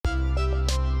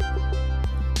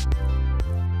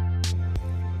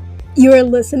You are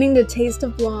listening to Taste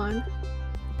of Blonde.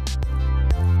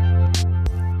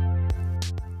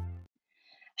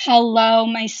 Hello,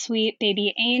 my sweet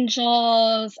baby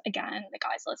angels. Again, the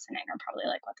guys listening are probably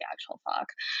like, what the actual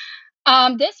fuck?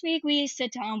 This week we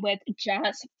sit down with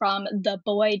Jess from the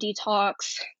Boy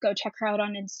Detox. Go check her out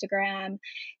on Instagram.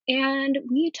 And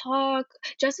we talk.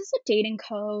 Jess is a dating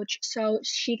coach, so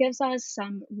she gives us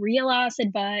some real ass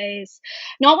advice.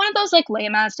 Not one of those like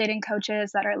lame ass dating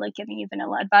coaches that are like giving you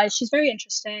vanilla advice. She's very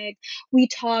interesting. We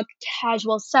talk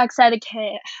casual sex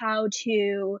etiquette, how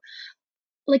to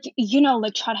like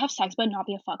try to have sex but not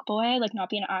be a fuckboy, like not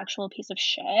be an actual piece of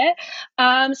shit.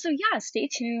 So yeah, stay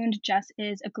tuned. Jess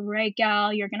is a great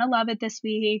gal. You're gonna love it this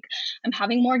week. I'm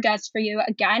having more guests for you.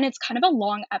 Again, it's kind of a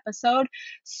long episode,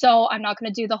 so I'm not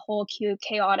gonna do the whole cute,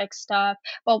 chaotic stuff,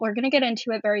 but we're gonna get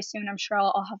into it very soon. I'm sure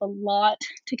I'll have a lot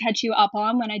to catch you up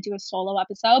on when I do a solo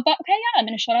episode. But okay, yeah, I'm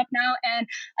gonna shut up now, and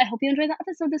I hope you enjoy the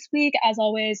episode this week. As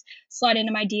always, slide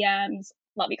into my DMs.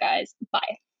 Love you guys.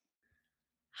 Bye.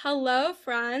 Hello,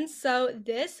 friends. So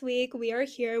this week we are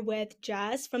here with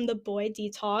Jess from the Boy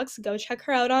Detox. Go check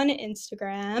her out on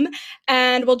Instagram.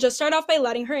 And we'll just start off by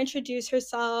letting her introduce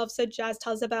herself. So Jess,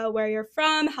 tell us about where you're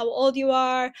from, how old you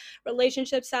are,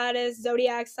 relationship status,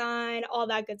 zodiac sign, all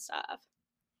that good stuff.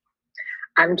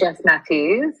 I'm Jess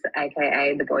Matthews,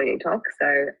 aka the Boy Detox,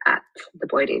 so at the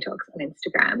Boy Detox on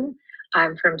Instagram.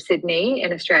 I'm from Sydney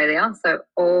in Australia, so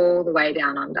all the way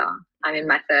down under. I'm in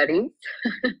my 30s.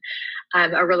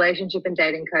 I'm a relationship and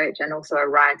dating coach and also a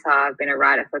writer. I've been a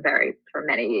writer for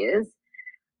many years,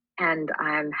 and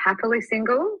I'm happily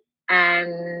single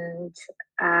and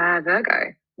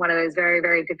Virgo, one of those very,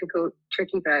 very difficult,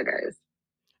 tricky Virgos.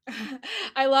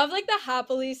 I love like the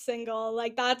happily single.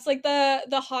 Like that's like the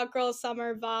hot girl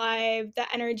summer vibe,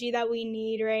 the energy that we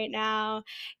need right now.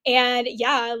 And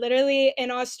yeah, literally in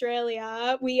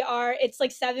Australia, it's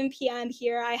like 7 p.m.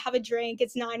 here. I have a drink.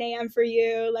 It's 9 a.m. for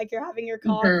you. Like you're having your Mm-hmm.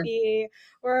 coffee.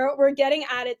 We're getting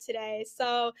at it today.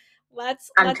 So I'm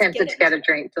let's get tempted to get into a it.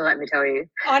 drink, so let me tell you.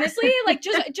 Honestly, like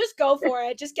just go for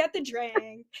it. Just get the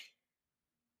drink.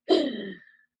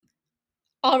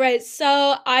 All right,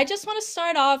 so I just want to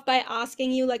start off by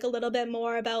asking you like a little bit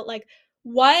more about like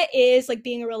what is like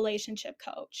being a relationship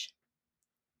coach?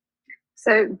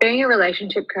 So, being a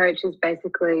relationship coach is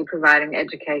basically providing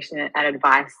education and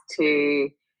advice to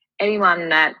anyone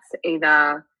that's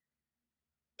either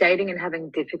dating and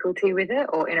having difficulty with it,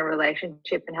 or in a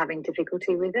relationship and having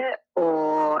difficulty with it,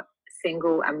 or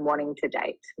single and wanting to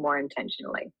date more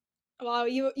intentionally. Wow,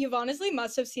 you've honestly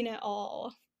must have seen it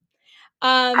all.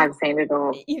 Um I've seen it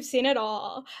all. you've seen it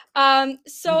all.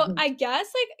 So Mhm. I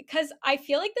guess like cuz I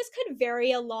feel like this could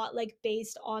vary a lot like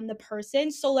based on the person.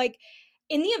 So like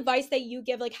in the advice that you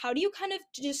give, like how do you kind of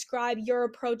describe your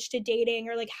approach to dating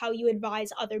or like how you advise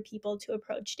other people to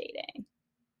approach dating?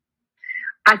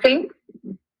 I think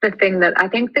the thing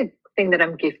that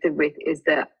I'm gifted with is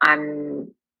that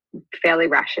I'm fairly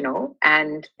rational,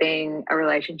 and being a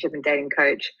relationship and dating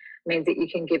coach means that you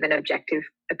can give an objective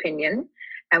opinion.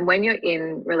 And when you're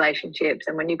in relationships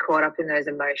and when you're caught up in those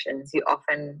emotions, you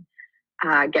often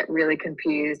get really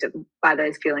confused by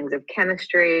those feelings of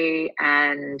chemistry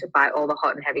and by all the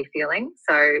hot and heavy feelings.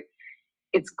 So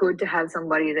it's good to have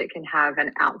somebody that can have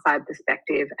an outside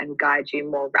perspective and guide you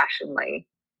more rationally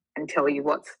and tell you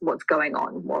what's going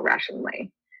on more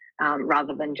rationally,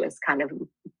 rather than just kind of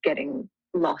getting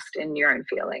lost in your own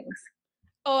feelings.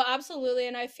 Oh, absolutely.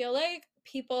 And I feel like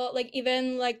people, like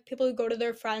even like people who go to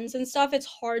their friends and stuff, it's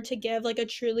hard to give like a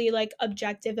truly like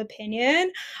objective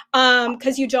opinion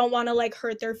because you don't want to like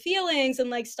hurt their feelings and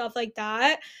like stuff like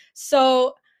that.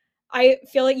 So I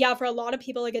feel like yeah, for a lot of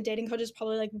people like a dating coach is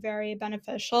probably like very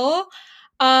beneficial.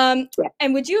 Um Yeah.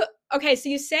 and would you okay, so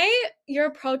you say your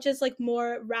approach is like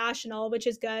more rational, which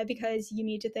is good because you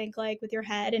need to think like with your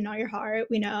head and not your heart,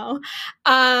 we know.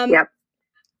 Um Yep.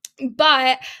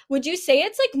 but would you say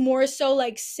it's like more so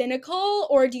like cynical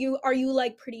or are you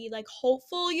like pretty like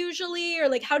hopeful usually or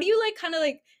like how do you like kind of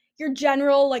like your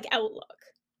general like outlook?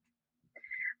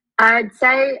 I'd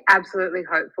say absolutely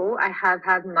hopeful. I have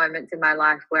had moments in my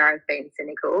life where I've been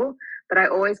cynical, but I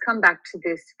always come back to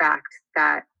this fact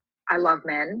that I love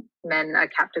men. Men are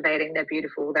captivating, they're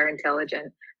beautiful, they're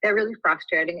intelligent. They're really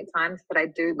frustrating at times, but I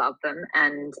do love them,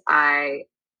 and I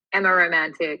am a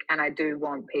romantic, and I do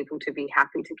want people to be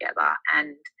happy together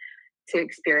and to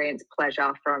experience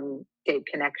pleasure from deep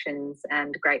connections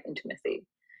and great intimacy.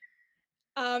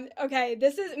 Okay,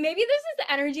 this is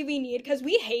the energy we need because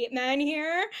we hate men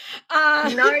here.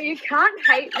 No, you can't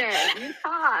hate men. You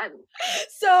can't.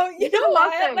 So you You know gotta love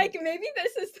what? them. Like maybe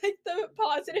this is like the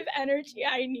positive energy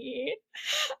I need.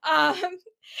 Um,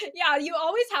 yeah, you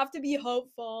always have to be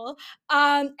hopeful.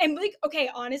 And like, okay,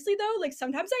 honestly though, like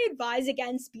sometimes I advise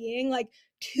against being like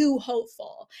too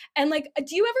hopeful. And like,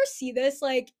 do you ever see this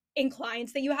like in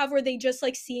clients that you have where they just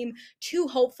like seem too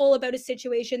hopeful about a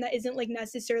situation that isn't like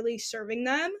necessarily serving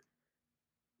them?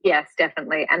 Yes,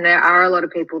 definitely. And there are a lot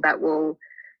of people that will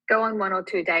go on 1 or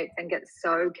 2 dates and get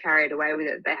so carried away with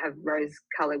it they have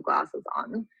rose-colored glasses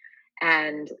on,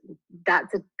 and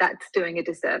that's doing a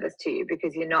disservice to you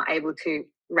because you're not able to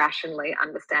rationally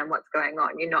understand what's going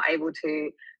on. You're not able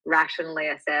to rationally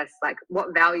assess like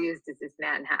what values does this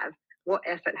man have? What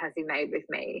effort has he made with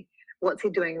me? What's he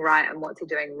doing right and what's he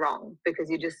doing wrong? Because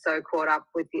you're just so caught up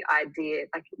with the idea,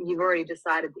 like you've already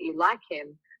decided that you like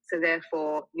him, so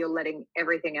therefore you're letting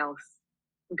everything else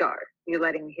go. You're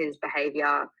letting his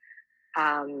behavior,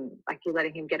 like you're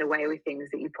letting him get away with things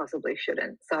that you possibly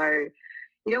shouldn't. So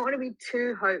you don't want to be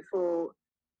too hopeful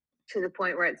to the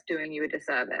point where it's doing you a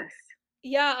disservice.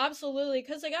 Yeah, absolutely.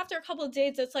 Because like after a couple of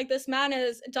dates, it's like this man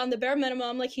has done the bare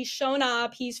minimum. Like he's shown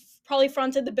up, probably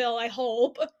fronted the bill, I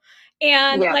hope,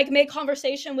 and Yeah, like made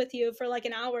conversation with you for like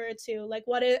an hour or two. Like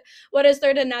what is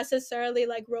there to necessarily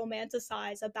like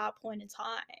romanticize at that point in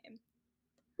time?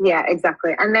 yeah,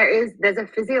 exactly. And there's a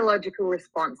physiological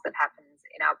response that happens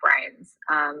in our brains.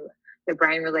 The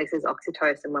brain releases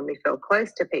oxytocin when we feel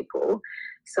close to people.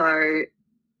 So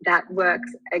that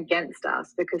works against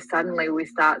us because suddenly we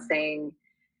start seeing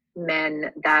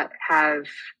men that have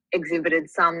exhibited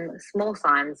some small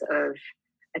signs of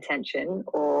attention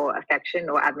or affection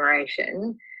or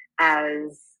admiration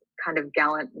as kind of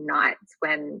gallant knights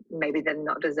when maybe they're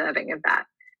not deserving of that.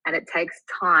 And it takes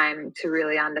time to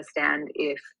really understand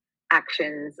if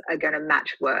actions are going to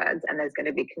match words and there's going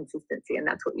to be consistency, and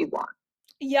that's what you want.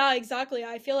 Yeah, exactly.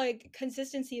 I feel like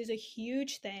consistency is a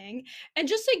huge thing. And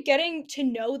just like getting to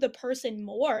know the person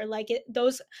more, like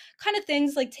those kind of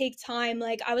things like take time.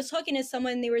 Like I was talking to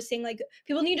someone, they were saying like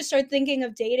people need to start thinking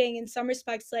of dating in some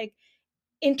respects like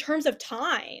in terms of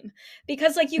time,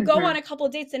 because like you go Mm-hmm. on a couple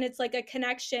of dates and it's like a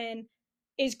connection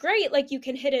is great, like you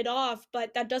can hit it off,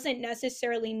 but that doesn't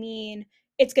necessarily mean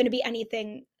it's going to be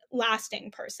anything lasting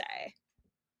per se.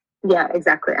 Yeah,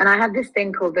 exactly. And I have this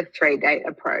thing called the 3 date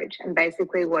approach. And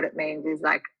basically, what it means is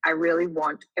like, I really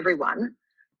want everyone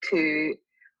to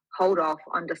hold off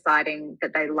on deciding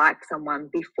that they like someone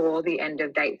before the end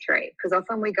of date 3. Because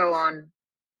often we go on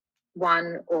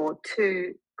 1 or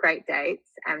 2 great dates.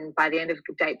 And by the end of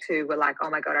date 2, we're like, oh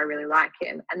my God, I really like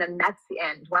him. And then that's the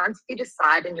end. Once you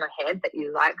decide in your head that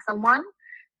you like someone,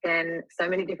 then so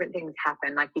many different things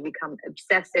happen. Like you become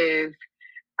obsessive,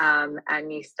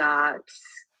 and you start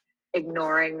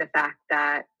ignoring the fact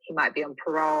that he might be on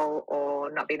parole or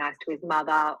not be nice to his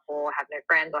mother or have no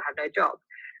friends or have no job.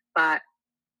 But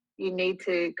you need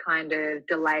to kind of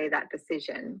delay that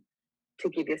decision to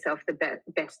give yourself the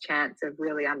best chance of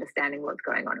really understanding what's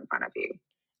going on in front of you.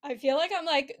 I feel like I'm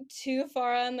like too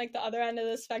far on like the other end of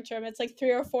the spectrum. It's like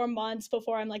 3 or 4 months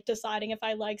before I'm like deciding if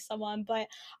I like someone. But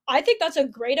I think that's a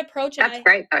great approach, and That's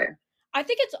great though. I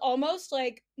think it's almost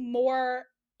like more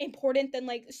important than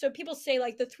like, so people say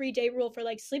like the 3 date rule for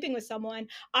like sleeping with someone.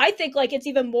 I think like it's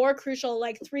even more crucial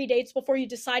like 3 dates before you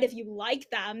decide if you like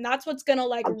them. That's what's gonna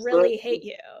like really hit Absolutely.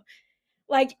 you.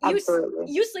 Like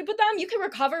Absolutely. you sleep with them, you can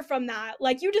recover from that.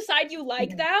 Like you decide you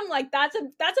like Mhm. them, like that's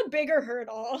a bigger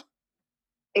hurdle.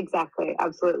 Exactly.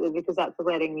 Absolutely. Because that's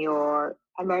letting your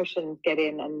emotions get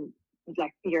in and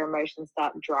like your emotions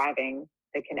start driving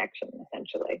the connection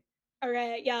essentially. All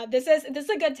right, yeah, this is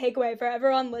a good takeaway for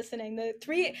everyone listening. The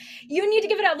three, you need to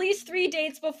give it at least 3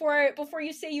 dates before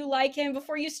you say you like him,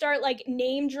 before you start like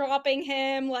name dropping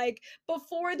him, like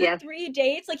before the Yes. 3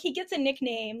 dates, like he gets a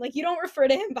nickname, like you don't refer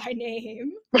to him by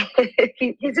name.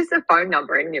 He's just a phone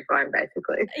number in your phone,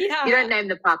 basically. You Yeah, don't name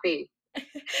the puppy.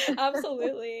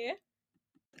 absolutely.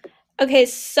 Okay,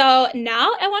 so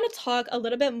now I want to talk a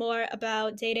little bit more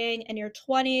about dating in your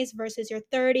 20s versus your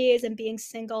 30s and being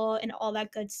single and all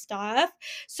that good stuff.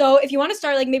 So, if you want to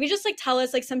start, like maybe just like tell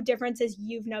us like some differences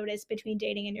you've noticed between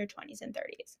dating in your 20s and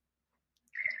 30s.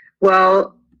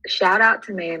 Well, shout out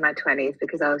to me in my 20s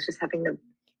because I was just having the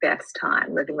best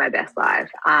time, living my best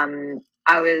life.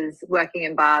 I was working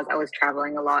in bars, I was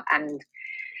traveling a lot, and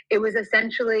it was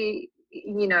essentially,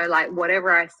 like whatever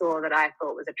I saw that I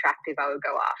thought was attractive, I would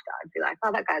go after. I'd be like,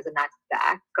 oh, that guy's a nice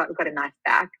back, got a nice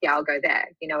back. Yeah, I'll go there.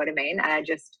 You know what I mean? And I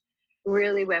just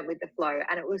really went with the flow,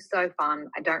 and it was so fun.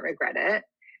 I don't regret it.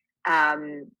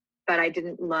 Um, but I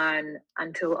didn't learn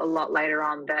until a lot later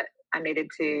on that I needed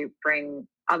to bring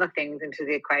other things into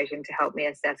the equation to help me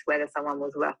assess whether someone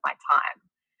was worth my time.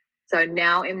 So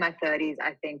now in my 30s,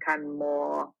 I think I'm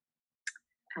more,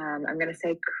 I'm going to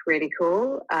say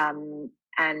critical,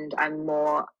 and I'm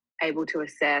more able to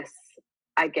assess,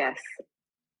 I guess,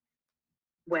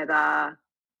 whether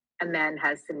a man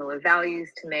has similar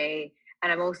values to me.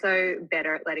 And I'm also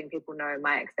better at letting people know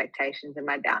my expectations and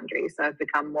my boundaries. So I've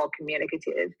become more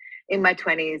communicative. In my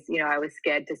 20s, I was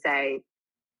scared to say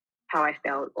how I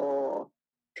felt or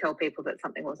tell people that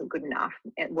something wasn't good enough.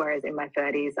 Whereas in my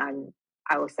 30s,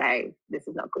 I will say, this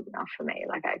is not good enough for me.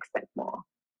 Like, I expect more.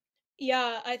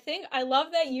 Yeah, I think I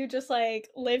love that you just like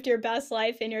lived your best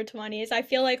life in your 20s. I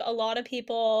feel like a lot of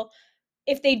people,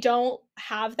 if they don't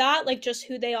have that, like just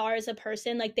who they are as a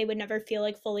person, like they would never feel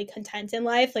like fully content in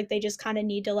life. Like they just kind of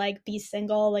need to like be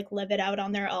single, like live it out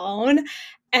on their own.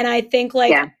 And I think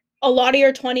like Yeah. a lot of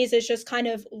your 20s is just kind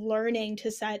of learning to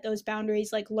set those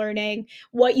boundaries, like learning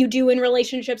what you do in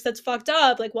relationships that's fucked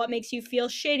up, like what makes you feel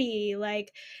shitty,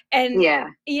 like, and Yeah.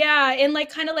 yeah, and like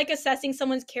kind of like assessing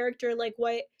someone's character, like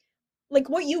what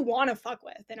you want to fuck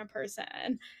with in a person.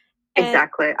 And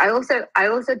Exactly. I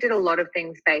also did a lot of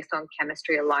things based on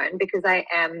chemistry alone because I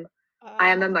am uh,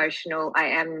 emotional. I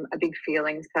am a big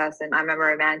feelings person. I'm a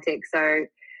romantic. So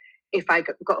if I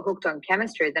got hooked on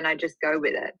chemistry, then I just go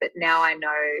with it. But now I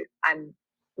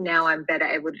know I'm better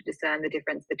able to discern the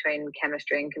difference between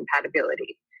chemistry and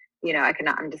compatibility. I can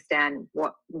understand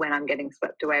when I'm getting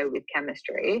swept away with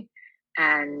chemistry,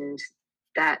 and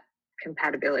that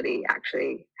compatibility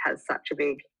actually has such a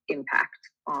big impact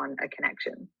on a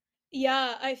connection.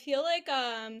 yeah, I feel like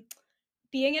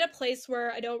being in a place where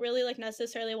I don't really like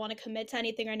necessarily want to commit to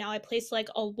anything right now, I place like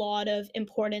a lot of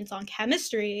importance on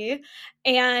chemistry,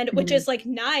 and which Mhm. is like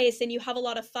nice and you have a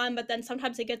lot of fun, but then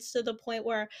sometimes it gets to the point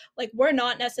where like we're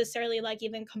not necessarily like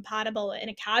even compatible in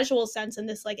a casual sense, and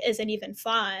this like isn't even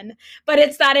fun. But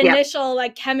it's that Yep. initial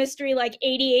like chemistry, like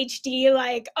ADHD,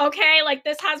 like, okay, like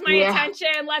this has my Yeah.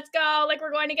 attention, let's go, like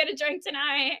we're going to get a drink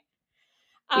tonight.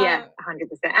 Yeah. Um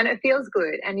 100%. And it feels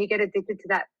good, and you get addicted to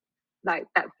that, like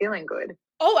that feeling good.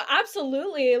 Oh,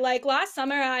 absolutely. Like last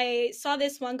summer, I saw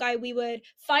this one guy. We would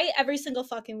fight every single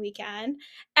fucking weekend.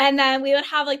 And then we would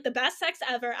have like the best sex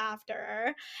ever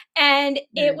after. And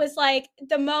it Mm. was like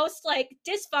the most like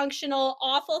dysfunctional,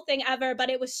 awful thing ever,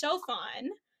 but it was so fun.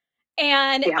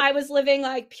 And Yep. I was living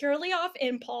like purely off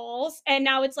impulse. And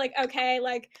now it's like, okay,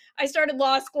 like I started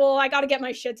law school. I got to get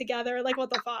my shit together. Like, what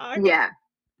the fuck? Yeah.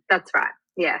 That's right.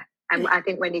 Yeah. And I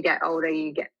think when you get older,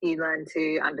 you learn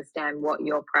to understand what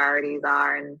your priorities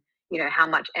are, and how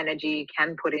much energy you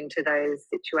can put into those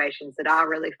situations that are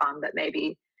really fun but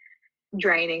maybe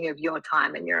draining of your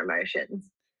time and your emotions.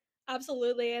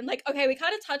 Absolutely. And like, okay, we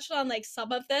kind of touched on like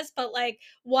some of this, but like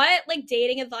what like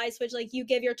dating advice would like you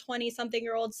give your 20 something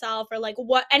year old self, or like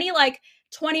what any like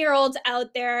 20-year-olds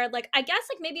out there, like I guess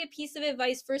like maybe a piece of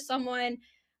advice for someone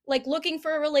like looking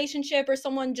for a relationship, or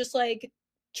someone just like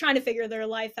trying to figure their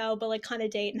life out but like kind of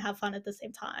date and have fun at the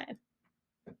same time.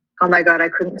 Oh my God, I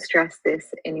couldn't stress this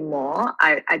anymore.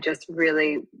 I just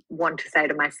really want to say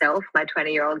to myself, my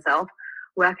 20-year-old self,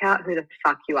 work out who the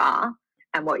fuck you are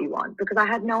and what you want, because I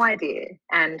had no idea.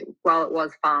 And while it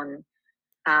was fun,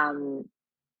 um,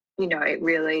 it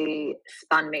really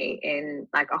spun me in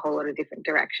like a whole lot of different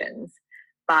directions.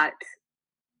 But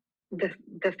the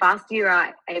the faster you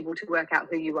are able to work out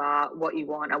who you are, what you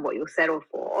want, and what you'll settle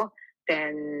for,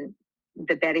 then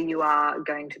the better you are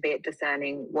going to be at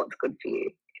discerning what's good for you,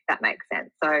 if that makes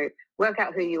sense. So work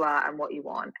out who you are and what you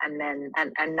want, and then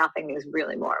and nothing is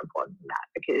really more important than that,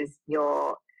 because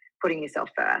you're putting yourself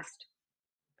first.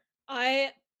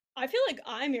 I I feel like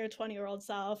I'm your 20-year-old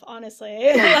self,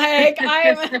 honestly. Like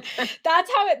that's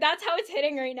how it's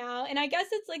hitting right now. And I guess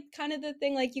it's like kind of the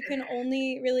thing, like you can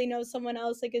only really know someone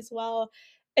else like as well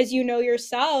as you know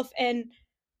yourself. And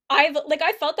I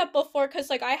felt that before, because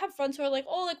like I have friends who are like,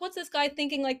 oh, like what's this guy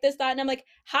thinking, like this, that, and I'm like,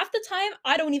 half the time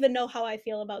I don't even know how I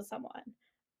feel about someone.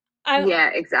 I Yeah,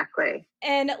 exactly.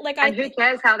 and like I And who think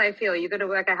cares how they feel? You got to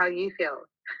work out how you feel.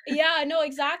 Yeah, no,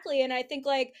 exactly. And I think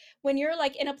like when you're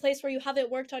like in a place where you haven't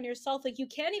worked on yourself, like you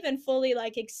can't even fully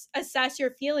like assess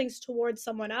your feelings towards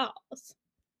someone else.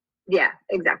 Yeah,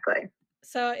 exactly.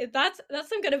 So that's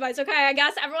some good advice. Okay, I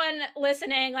guess everyone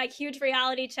listening, like huge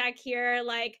reality check here.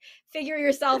 Like figure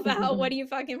yourself out. What do you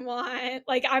fucking want?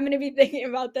 Like I'm gonna be thinking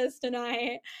about this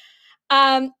tonight.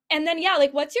 And then yeah,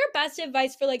 like what's your best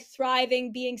advice for like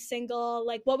thriving, being single?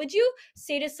 Like what would you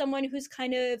say to someone who's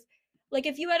kind of like,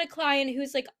 if you had a client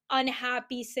who's like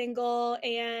unhappy single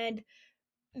and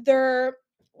they're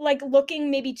like looking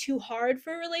maybe too hard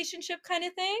for a relationship kind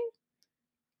of thing?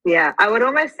 Yeah, I would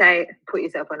almost say put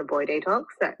yourself on a boy detox,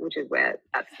 which is where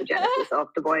that's the genesis of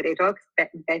the boy detox,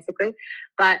 basically.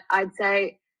 But I'd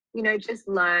say, just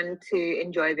learn to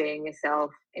enjoy being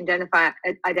yourself,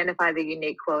 identify the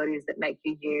unique qualities that make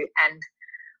you you, and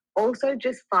also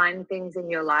just find things in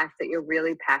your life that you're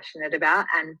really passionate about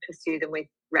and pursue them with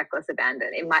reckless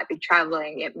abandon. It might be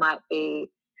traveling, it might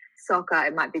be soccer,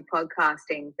 it might be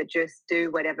podcasting, but just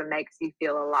do whatever makes you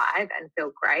feel alive and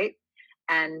feel great.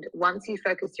 And once you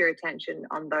focus your attention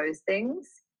on those things,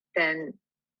 then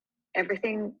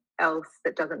everything else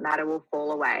that doesn't matter will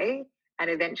fall away. And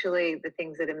eventually, the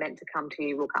things that are meant to come to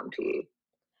you will come to you.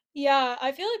 Yeah,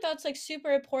 I feel like that's like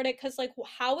super important because, like,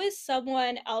 how is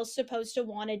someone else supposed to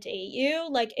want to date you?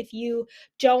 Like, if you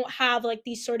don't have like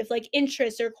these sort of like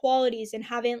interests or qualities and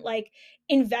haven't like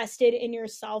invested in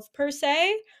yourself per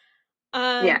se.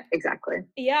 Yeah, Um, exactly.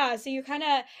 yeah, so you kind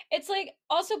of, it's like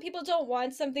also people don't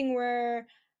want something where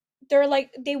they're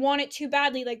like, they want it too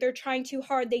badly, like they're trying too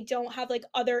hard, they don't have like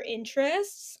other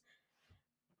interests.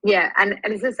 Yeah, and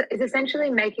it's essentially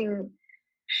making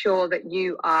sure that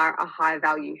you are a high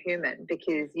value human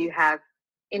because you have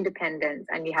independence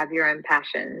and you have your own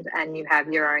passions and you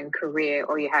have your own career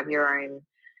or you have your own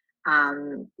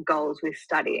goals with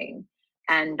studying.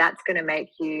 And that's going to make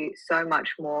you so much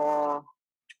more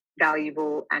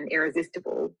valuable and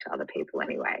irresistible to other people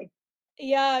anyway.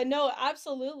 Yeah, no,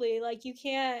 absolutely. Like you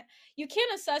can't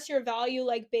assess your value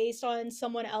like based on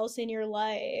someone else in your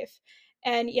life.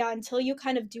 And yeah, until you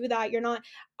kind of do that, you're not,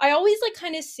 I always like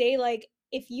kind of say like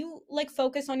if you like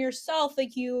focus on yourself,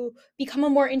 like you become a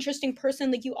more interesting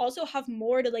person, like you also have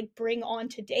more to like bring on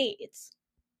to dates.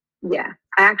 Yeah,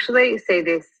 I actually see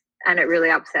this, and it really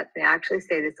upsets me. I actually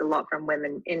see this a lot from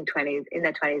women in their 20s and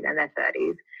their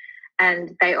 30s,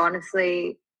 and they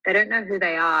don't know who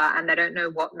they are, and they don't know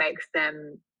what makes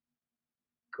them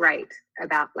great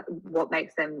about like, what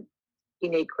makes them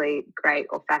uniquely great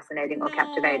or fascinating or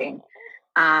captivating.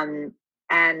 No. Um,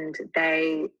 and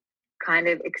they kind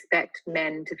of expect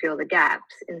men to fill the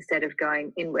gaps instead of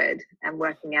going inward and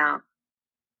working out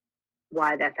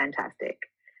why they're fantastic.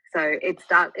 So it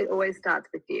always starts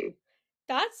with you.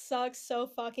 That sucks so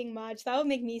fucking much. That would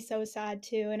make me so sad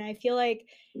too. And I feel like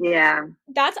Yeah,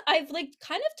 that's I've like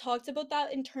kind of talked about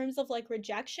that in terms of like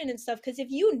rejection and stuff because if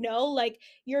you know like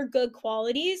your good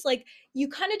qualities, like you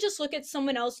kind of just look at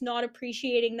someone else not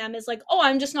appreciating them as like, oh,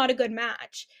 I'm just not a good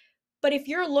match. But if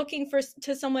you're looking for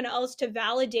to someone else to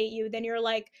validate you, then you're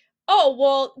like, oh,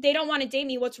 well, they don't want to date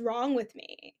me, what's wrong with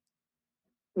me?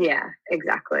 yeah,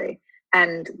 exactly.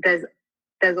 And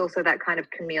there's also that kind of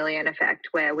chameleon effect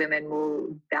where women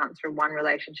will bounce from one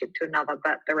relationship to another,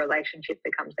 but the relationship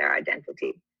becomes their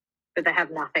identity. But they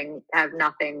have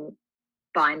nothing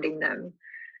binding them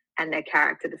and their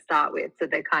character to start with. So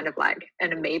they're kind of like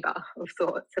an amoeba of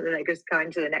sorts. So then they just go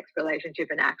into the next relationship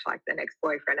and act like the next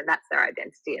boyfriend, and that's their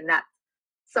identity. And that's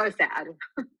so sad.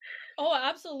 Oh,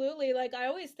 absolutely. Like I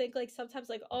always think like sometimes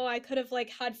like, oh, I could have like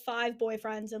had 5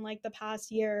 boyfriends in like the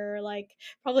past year, like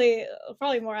probably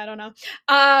more, I don't know.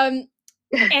 Um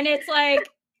and it's like,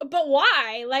 but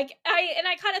why? Like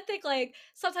I kind of think like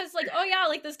sometimes like, oh yeah,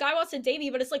 like this guy wants to date me,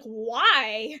 but it's like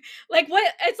why? Like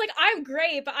what? It's like I'm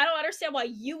great, but I don't understand why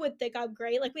you would think I'm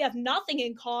great. Like we have nothing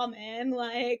in common.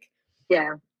 Like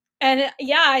Yeah. and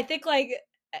yeah, I think like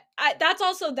that's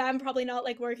also them probably not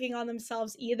like working on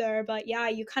themselves either. But yeah,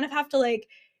 you kind of have to like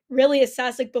really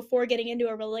assess like before getting into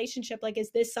a relationship. Like,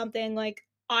 is this something like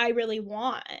I really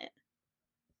want?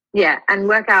 Yeah. And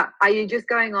work out, are you just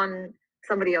going on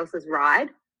somebody else's ride?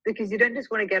 Because you don't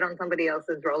just want to get on somebody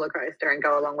else's roller coaster and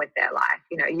go along with their life.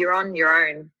 You're on your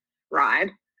own ride,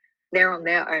 they're on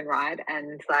their own ride.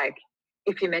 And it's like,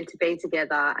 if you're meant to be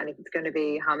together and if it's going to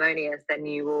be harmonious, then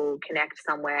you will connect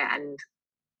somewhere and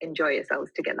enjoy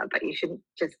yourselves together, but you shouldn't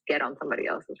just get on somebody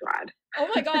else's ride. Oh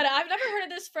my god, I've never heard of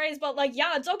this phrase, but like,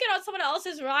 yeah, don't get on someone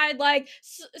else's ride. Like,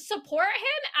 support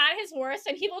him at his worst,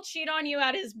 and he will cheat on you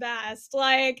at his best.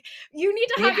 Like, you need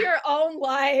to have Yeah, your own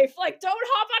life. Like, don't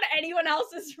hop on anyone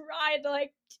else's ride.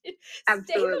 Like,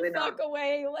 stay the absolutely fuck not.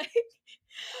 away. Like,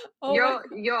 oh my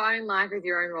Your own life is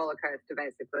your own roller coaster,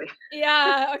 basically.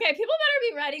 yeah. Okay, people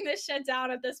better be writing this shit down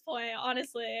at this point.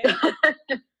 Honestly.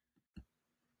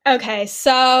 Okay,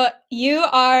 so you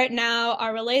are now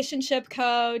our relationship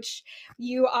coach.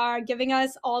 You are giving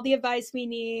us all the advice we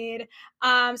need.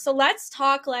 So let's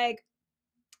talk like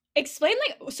explain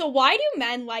like so why do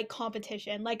men like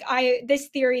competition? Like I this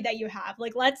theory that you have.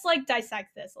 Like let's like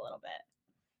dissect this a little bit.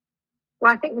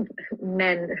 Well, I think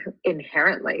men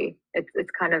inherently,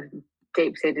 it's kind of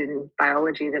deep seated in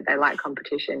biology that they like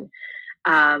competition.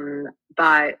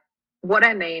 But what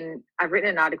I mean, I've written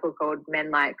an article called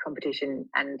Men Like Competition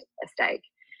and a Steak.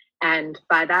 And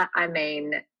by that, I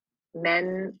mean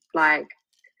men like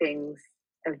things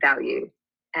of value.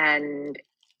 And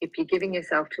if you're giving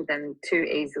yourself to them too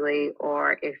easily,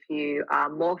 or if you are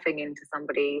morphing into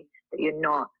somebody that you're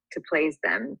not to please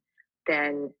them,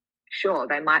 then sure,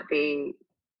 they might be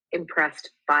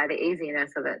impressed by the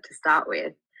easiness of it to start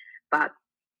with, but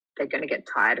they're going to get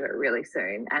tired of it really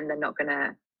soon, and they're not going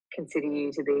to consider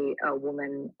you to be a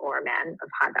woman or a man of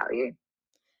high value.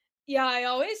 Yeah, I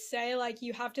always say, like,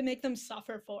 you have to make them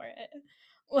suffer for it.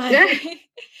 Yeah, Like,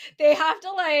 they have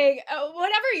to, like,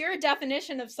 whatever your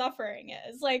definition of suffering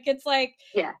is. Like, it's like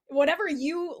yeah. whatever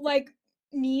you, like,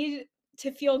 need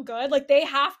to feel good, like, they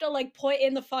have to, like, put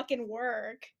in the fucking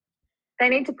work. They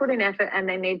need to put in effort, and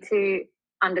they need to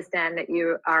understand that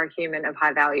you are a human of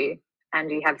high value and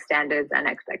you have standards and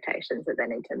expectations that they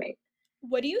need to meet.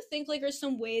 What do you think, like, are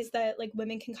some ways that, like,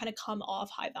 women can kind of come off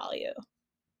high value?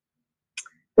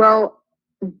 Well,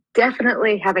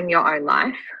 definitely having your own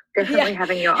life, Yeah, definitely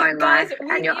having your own guys, life we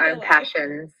and your need a own life.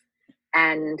 passions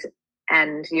and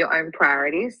your own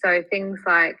priorities. So things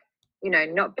like,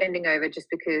 not bending over just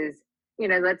because,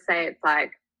 let's say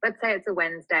it's a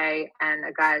Wednesday and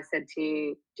a guy has said to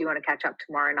you, do you want to catch up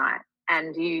tomorrow night?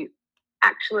 And you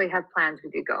actually have plans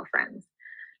with your girlfriends.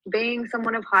 Being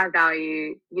someone of high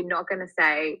value, you're not going to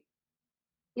say,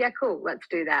 yeah, cool, let's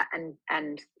do that,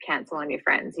 and cancel on your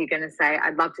friends. You're going to say,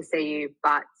 I'd love to see you,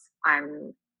 but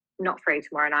I'm not free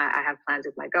tomorrow night. I have plans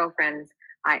with my girlfriends.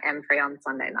 I am free on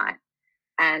Sunday night.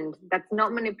 And that's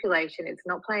not manipulation. It's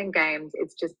not playing games.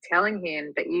 It's just telling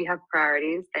him that you have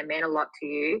priorities. They mean a lot to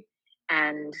you,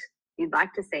 and you'd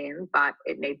like to see him, but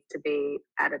it needs to be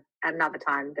at another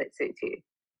time that suits you.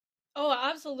 Oh,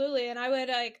 absolutely. And I would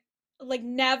like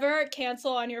never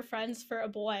cancel on your friends for a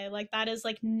boy. Like that is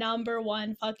like number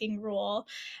one fucking rule.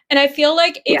 And I feel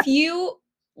like Yeah. if you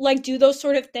like do those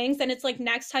sort of things, then it's like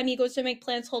next time he goes to make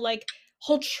plans,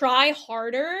 he'll try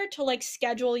harder to like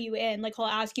schedule you in. Like he'll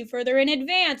ask you further in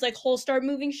advance. Like he'll start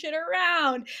moving shit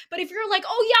around. But if you're like,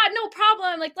 oh yeah, no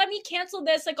problem, like let me cancel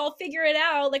this, like I'll figure it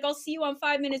out, like I'll see you on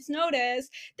 5 minutes notice,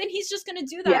 then he's just gonna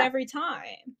do that Yeah. every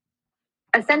time.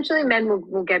 Essentially, men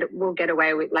will get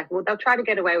away with, like, well, they'll try to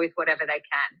get away with whatever they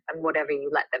can and whatever you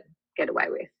let them get away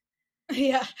with.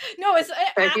 Yeah. No, it's So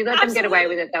if you let them get away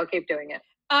absolutely. with it, they'll keep doing it.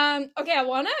 Okay, I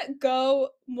want to go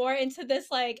more into this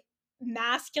like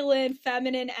masculine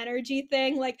feminine energy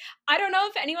thing. Like I don't know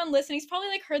if anyone listening's probably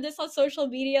like heard this on social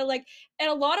media, like in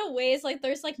a lot of ways like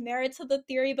there's like merit to the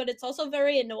theory, but it's also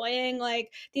very annoying,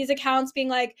 like these accounts being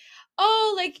like,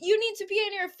 oh, like you need to be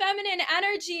in your feminine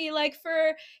energy like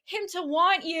for him to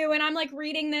want you, and I'm like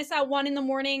reading this at 1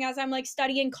 a.m. as I'm like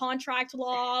studying contract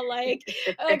law, like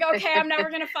okay, I'm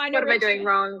never gonna find a What am I rich doing man.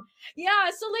 wrong? Yeah,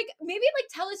 so like maybe like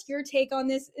tell us your take on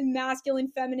this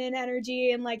masculine feminine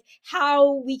energy and like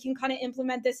how we can kind of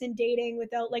implement this in dating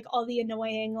without like all the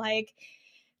annoying like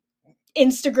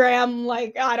Instagram,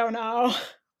 like I don't know.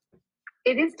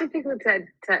 It is difficult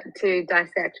to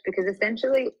dissect because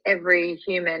essentially every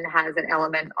human has an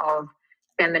element of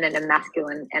feminine and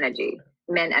masculine energy,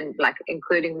 men and like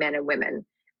including men and women.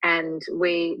 And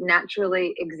we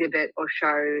naturally exhibit or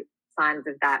show signs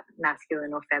of that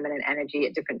masculine or feminine energy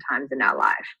at different times in our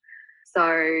life.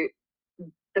 So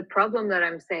the problem that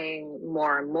I'm seeing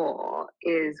more and more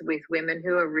is with women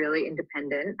who are really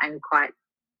independent and quite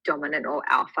dominant or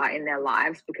alpha in their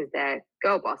lives because they're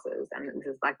girl bosses. And this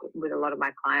is like with a lot of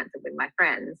my clients and with my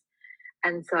friends.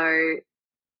 And so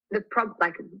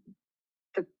like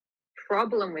the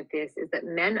problem with this is that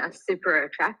men are super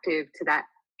attractive to that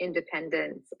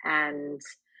independence and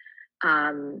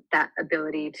that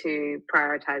ability to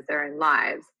prioritize their own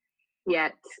lives.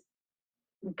 Yet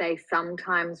they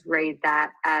sometimes read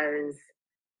that as,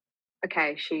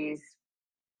 okay, she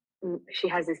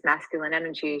has this masculine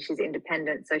energy, she's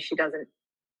independent, so she doesn't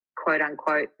quote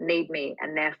unquote need me,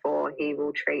 and therefore he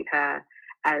will treat her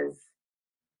as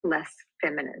less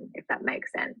feminine, if that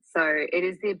makes sense. So it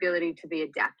is the ability to be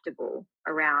adaptable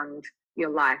around your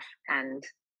life and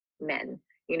men.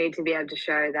 You need to be able to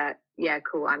show that, yeah,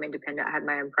 cool, I'm independent, I have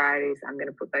my own priorities, I'm going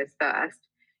to put those first.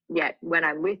 Yet when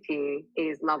I'm with you, it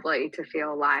is lovely to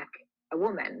feel like a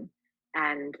woman.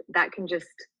 And that can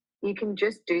just, you can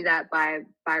just do that by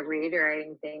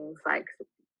reiterating things like,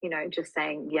 just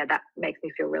saying, yeah, that makes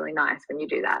me feel really nice when you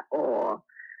do that. Or,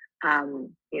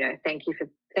 thank you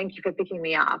for picking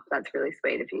me up. That's really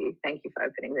sweet of you. Thank you for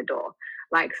opening the door.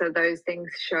 Like, so those things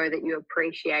show that you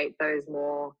appreciate those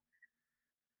more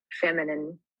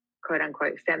feminine, quote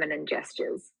unquote, feminine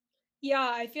gestures.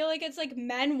 Yeah, I feel like it's like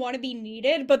men want to be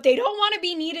needed, but they don't want to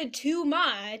be needed too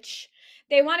much.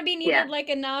 They want to be Yeah. needed like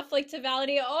enough like to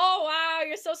validate, "Oh, wow,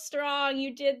 you're so strong.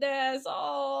 You did this.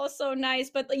 Oh, so nice."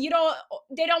 But like,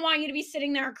 they don't want you to be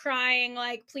sitting there crying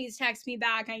like, "Please text me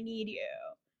back. I need you."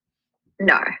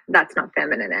 No, that's not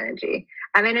feminine energy.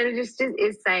 I mean, it just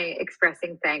is saying,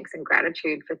 expressing thanks and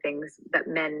gratitude for things that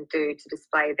men do to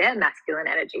display their masculine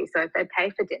energy. So if they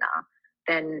pay for dinner,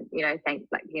 then,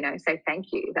 say thank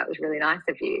you. That was really nice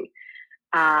of you.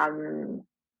 Um,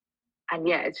 and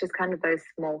yeah, it's just kind of those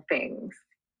small things,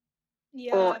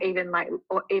 Yeah. or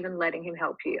even letting him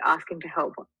help you, ask him to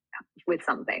help with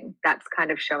something. That's kind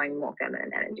of showing more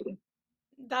feminine energy.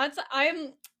 That's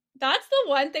I'm that's the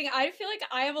one thing I feel like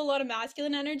I have a lot of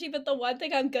masculine energy, but the one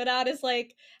thing I'm good at is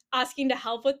like asking to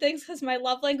help with things because my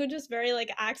love language is very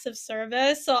like acts of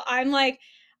service. So I'm like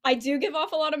I do give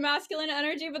off a lot of masculine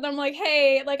energy, but then I'm like,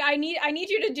 hey, like I need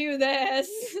you to do this.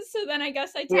 So then I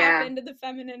guess I tap Yeah, into the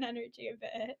feminine energy a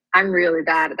bit. I'm really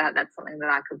bad at that. That's something that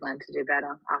I could learn to do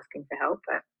better, asking for help.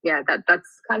 But yeah,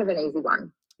 that's kind of an easy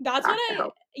one That's to what ask for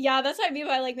help. yeah, that's what I mean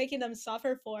by like making them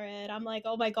suffer for it. I'm like,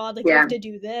 oh my God, like you Yeah. have to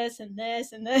do this and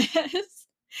this and this.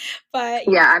 But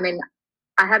Yeah. I mean,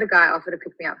 I had a guy offer to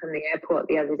pick me up from the airport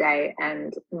the other day,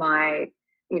 and my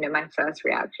first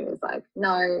reaction was like,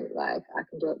 no, like I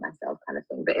can do it myself kind of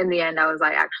thing. But in the end, I was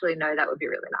like, actually, no, that would be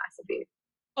really nice of you.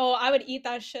 oh, I would eat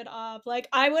that shit up. Like,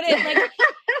 I wouldn't like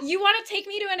you wanna take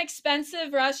me to an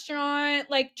expensive restaurant,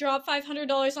 like, drop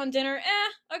 $500 on dinner?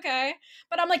 Okay.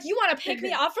 But I'm like, "You wanna pick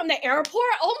me up from the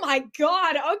airport? Oh my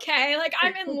god, okay." Like,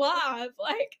 I'm in love.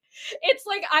 Like, it's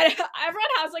like I everyone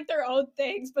has, like, their own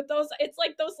things, but those it's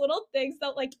like those little things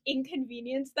that, like,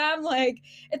 inconvenience them. Like,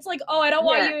 it's like, "Oh, I don't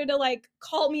want Yeah. you to, like,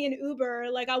 call me an Uber.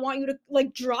 Like, I want you to,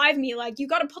 like, drive me. Like, you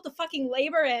gotta put the fucking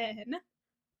labor in."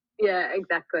 Yeah,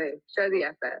 exactly. Show the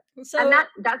effort. And So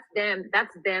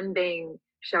that's them being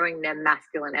showing their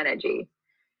masculine energy.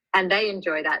 And they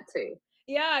enjoy that too.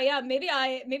 yeah, yeah. Maybe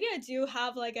I do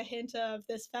have like a hint of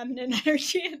this feminine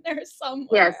energy in there Yeah,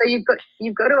 somewhere. so you've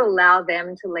got to allow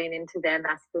them to lean into their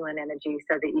masculine energy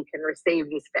so that you can receive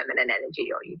this feminine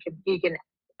energy, or you can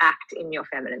act in your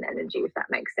feminine energy, if that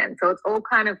makes sense. So it's all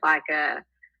kind of like a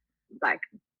like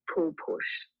pull push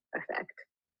effect.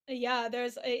 Yeah,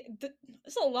 there's a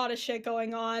lot of shit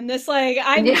going on. This like Yeah,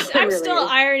 it I'm really still is.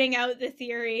 ironing out the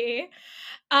theory.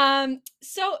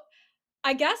 So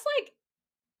I guess like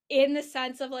in the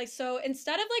sense of like so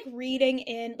instead of like reading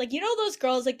in like those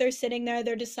girls like they're sitting there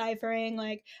they're deciphering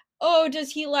like, oh,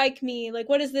 does he like me, like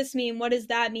what does this mean, what does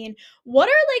that mean, what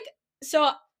are like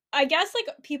so I guess like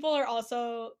people are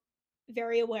also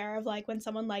very aware of like when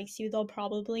someone likes you they'll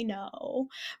probably know,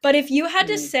 but if you had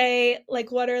to Mm. say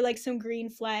like what are like some green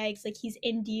flags like he's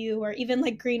into you, or even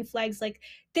like green flags like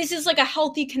this is like a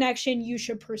healthy connection you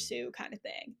should pursue kind of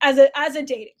thing as a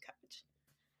dating coach.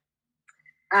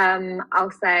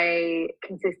 I'll say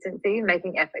consistency,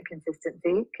 making effort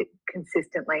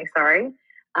consistently, sorry,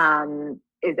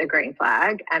 is a green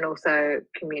flag, and also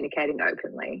communicating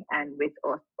openly and with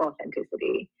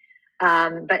authenticity.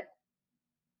 But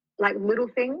like little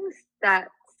things that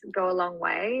go a long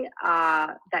way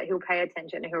are that he'll pay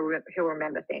attention, and he'll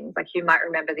remember things. Like you might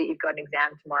remember that you've got an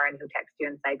exam tomorrow, and he'll text you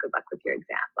and say good luck with your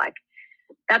exam. Like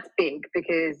that's big,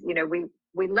 because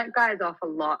we let guys off a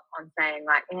lot on saying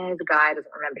like, he's a guy who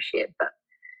doesn't remember shit. But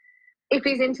if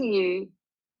he's into you,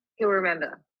 he'll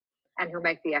remember, and he'll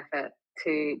make the effort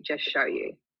to just show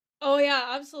you. Oh yeah,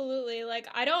 absolutely. Like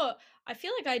I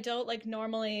feel like I don't like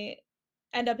normally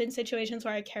end up in situations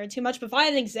where I care too much. But if I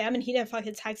had an exam and he didn't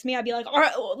fucking text me, I'd be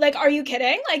are you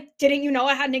kidding? Like, didn't you know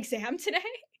I had an exam today?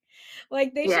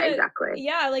 Like they Yeah, should exactly.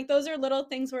 yeah, like those are little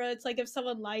things where it's like if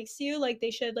someone likes you, like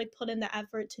they should like put in the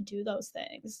effort to do those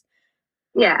things.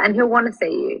 Yeah, and he'll want to see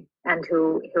you, and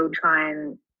he'll try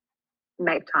and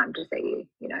make time to see you.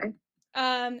 You know.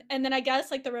 And then I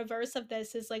guess like the reverse of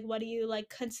this is like what do you like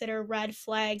consider red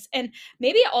flags? And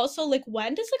maybe also like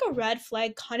when does like a red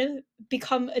flag kind of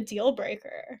become a deal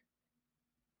breaker?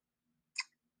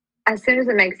 As soon as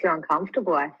it makes you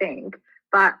uncomfortable, I think.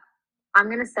 But I'm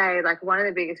going to say, like, one of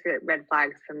the biggest red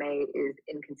flags for me is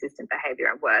inconsistent behavior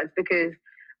and words, because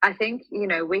I think,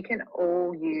 we can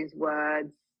all use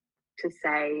words to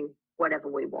say whatever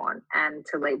we want and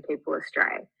to lead people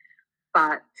astray.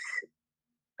 But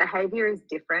behavior is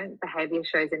different. Behavior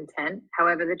shows intent.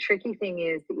 However, the tricky thing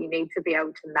is that you need to be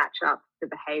able to match up the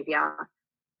behavior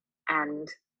and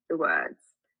the words.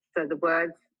 So the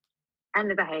words and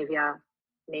the behavior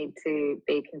need to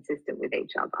be consistent with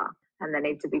each other, and they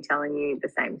need to be telling you the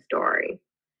same story.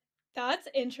 That's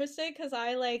interesting because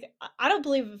I don't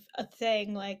believe a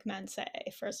thing like men say,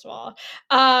 first of all.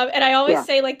 And I always Yeah,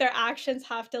 say like their actions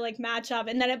have to like match up.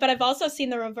 And then but I've also seen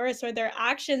the reverse where their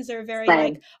actions are very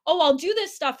like, same. oh, I'll do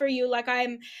this stuff for you.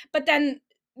 But then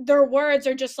their words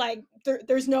are just like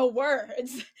there's no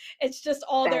words. It's just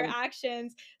all their Same.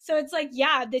 actions. So it's like,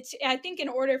 yeah, I think in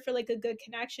order for like a good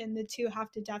connection, the two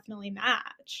have to definitely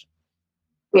match.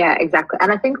 Yeah, exactly.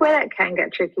 And I think where that can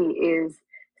get tricky is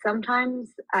sometimes,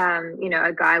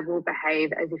 a guy will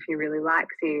behave as if he really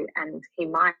likes you, and he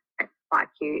might like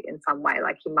you in some way.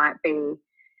 Like he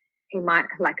might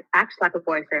like act like a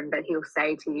boyfriend, but he'll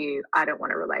say to you, "I don't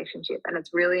want a relationship." And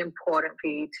it's really important for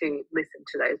you to listen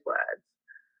to those words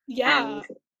and Yeah.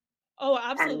 Oh, and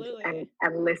absolutely.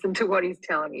 listen to what he's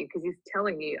telling you, because he's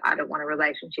telling you, "I don't want a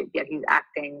relationship," yet he's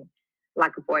acting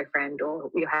like a boyfriend,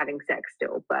 or you're having sex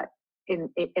still. But in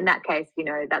that case,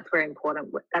 that's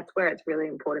where it's really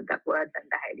important that words and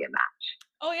behavior match.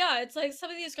 Oh yeah, it's like some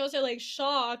of these girls are like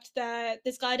shocked that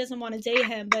this guy doesn't want to date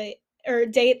him, but or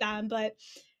date them, but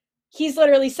he's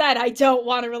literally said, "I don't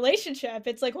want a relationship."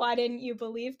 It's like, why didn't you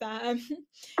believe them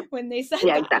when they said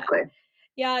Yeah, that? exactly.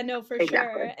 Yeah, no, for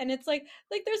Exactly. sure. And it's like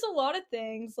there's a lot of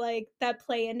things like that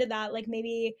play into that. Like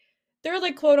maybe they're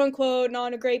like quote unquote not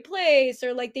in a great place,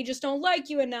 or like they just don't like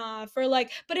you enough, or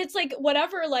like, but it's like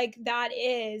whatever like that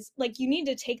is, like you need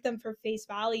to take them for face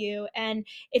value. And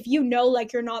if you know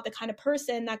like you're not the kind of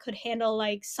person that could handle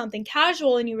like something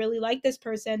casual and you really like this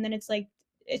person, then it's like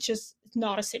it's just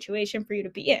not a situation for you to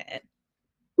be in.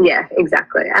 Yeah,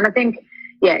 exactly. And I think,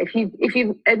 yeah, if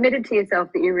you've admitted to yourself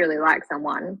that you really like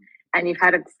someone, and you've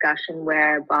had a discussion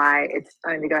whereby it's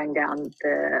only going down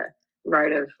the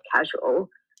road of casual,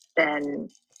 then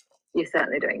you're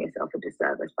certainly doing yourself a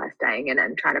disservice by staying in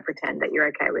and trying to pretend that you're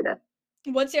okay with it.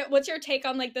 What's your take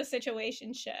on like the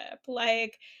situationship?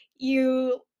 Like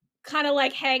you kind of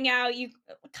like hang out, you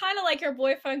kind of like your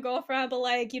boyfriend girlfriend, but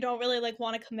like you don't really like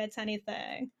want to commit to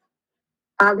anything.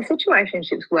 The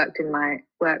situationships worked in my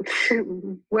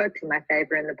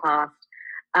favor in the past.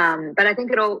 But I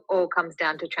think it all comes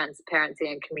down to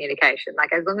transparency and communication.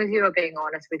 Like, as long as you are being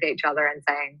honest with each other and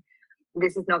saying,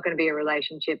 this is not going to be a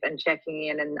relationship, and checking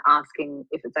in and asking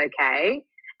if it's okay,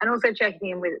 and also checking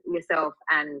in with yourself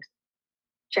and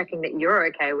checking that you're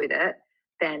okay with it,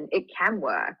 then it can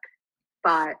work.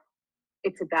 But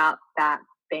it's about that,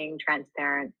 being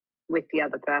transparent with the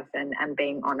other person and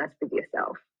being honest with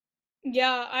yourself.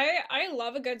 Yeah, I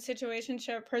love a good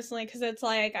situationship personally because it's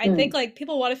like I think Mm, like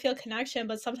people want to feel connection,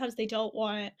 but sometimes they don't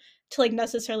want to like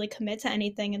necessarily commit to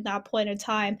anything at that point in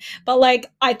time. But like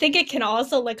I think it can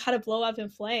also like kind of blow up in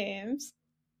flames.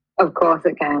 of course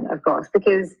it can, of course,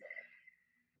 because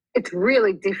it's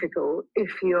really difficult if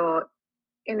you're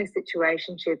in a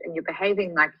situationship and you're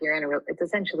behaving like you're it's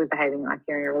essentially behaving like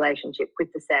you're in a relationship with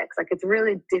the sex. Like, it's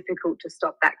really difficult to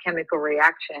stop that chemical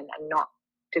reaction and not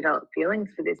develop feelings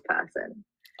for this person.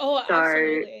 Oh, So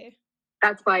absolutely.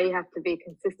 that's why you have to be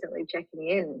consistently checking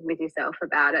in with yourself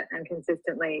about it, and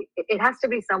consistently, it has to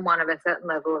be someone of a certain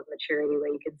level of maturity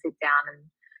where you can sit down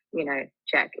and,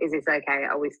 check, is this okay?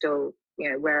 Are we still,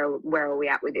 where are we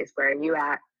at with this? Where are you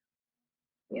at?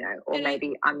 Or And I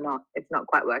maybe I'm not, it's not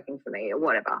quite working for me, or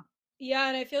whatever. Yeah,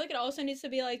 and I feel like it also needs to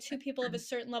be like two people of a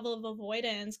certain level of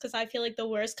avoidance because I feel like the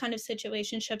worst kind of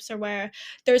situationships are where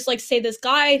there's like say this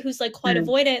guy who's like quite Mm.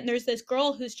 avoidant and there's this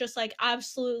girl who's just like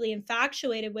absolutely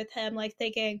infatuated with him, like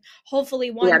thinking hopefully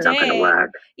Yeah, one not going to day,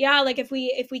 work. yeah, like if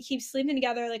we keep sleeping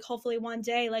together, like hopefully one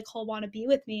day like he'll want to be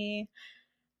with me.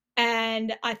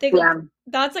 And I think Yeah,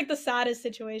 that's like the saddest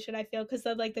situation I feel because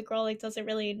then like the girl like doesn't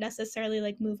really necessarily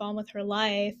like move on with her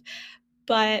life.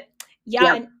 But yeah,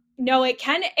 yeah, and no, it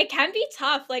can be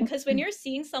tough, like, because when you're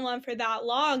seeing someone for that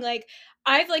long, like,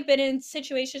 I've, like, been in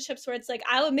situationships where it's like,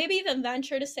 I would maybe even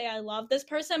venture to say I love this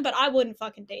person, but I wouldn't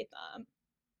fucking date them.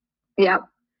 yeah,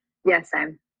 yeah,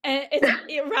 same. And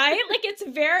right? Like, it's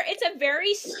a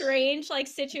very strange, like,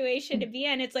 situation to be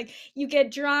in. It's like, you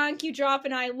get drunk, you drop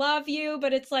an "I love you,"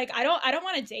 but it's like, I don't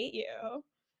wanna date you.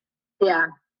 Yeah,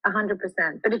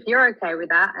 100%. But if you're okay with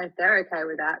that, and if they're okay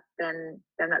with that, then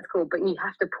that's cool. But you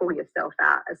have to pull yourself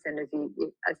out as soon as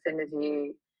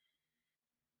you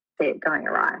see it going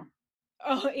awry.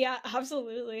 Oh, yeah,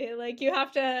 absolutely. Like, you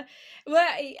have to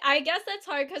well, I guess that's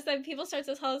hard because then people start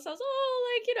to tell themselves,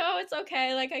 "Oh, like, it's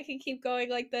okay, like, I can keep going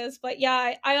like this." But,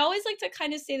 yeah, I always like to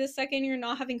kinda say the second you're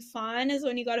not having fun is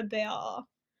when you gotta bail.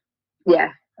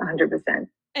 Yeah, 100%.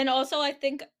 And also, I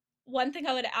think one thing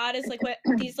I would add is, like, with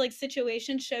these, like,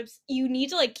 situationships, you need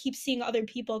to, like, keep seeing other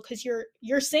people because you 'cause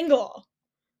you're single.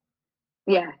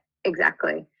 Yeah,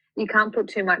 exactly. You can't put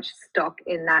too much stock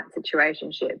in that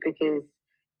situationship, because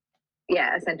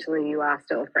yeah, essentially you are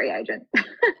still a free agent.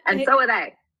 And so are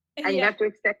they. And you Yeah, have to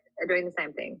expect they're doing the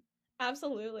same thing.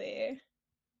 absolutely.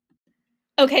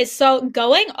 Okay, so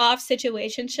going off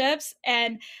situationships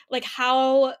and like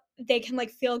how they can like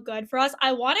feel good for us,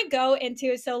 I want to go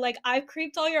into, so like I've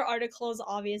creeped all your articles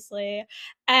obviously,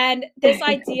 and this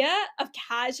idea of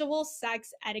casual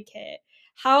sex etiquette.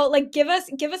 How, like, give us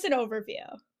an overview.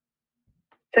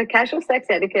 So casual sex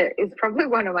etiquette is probably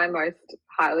one of my most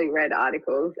highly read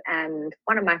articles and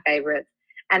one of my favorites.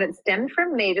 And it stemmed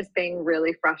from me just being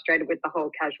really frustrated with the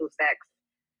whole casual sex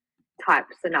type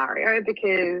scenario,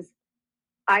 because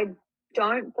I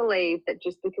don't believe that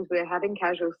just because we're having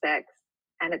casual sex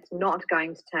and it's not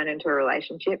going to turn into a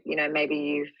relationship, you know,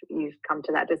 maybe you've come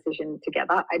to that decision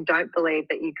together. I don't believe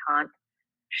that you can't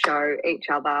show each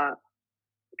other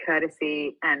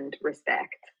courtesy and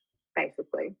respect,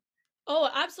 basically. Oh,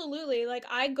 absolutely. Like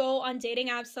I go on dating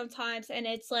apps sometimes and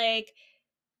it's like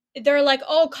they're like,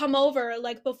 "Oh, come over,"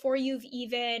 like before you've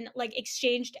even like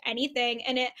exchanged anything,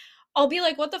 and I'll be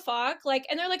like, "What the fuck?" Like,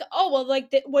 and they're like, "Oh, well,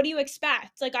 like, what do you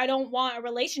expect? Like, I don't want a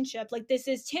relationship. Like, this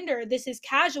is Tinder. This is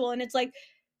casual." And it's like,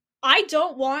 I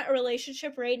don't want a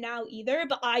relationship right now either,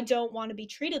 but I don't want to be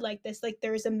treated like this. Like,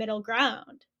 there's a middle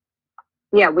ground.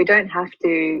 Yeah, we don't have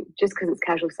to, just because it's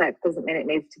casual sex doesn't mean it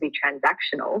needs to be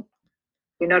transactional.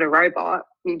 You're not a robot.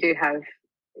 You do have,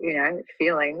 you know,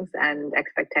 feelings and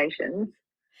expectations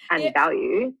Yeah, and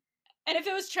value. and if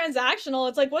it was transactional,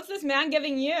 it's like, what's this man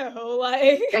giving you?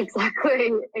 Like,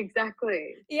 Exactly,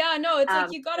 exactly. yeah, no, it's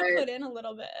like you got So to put in a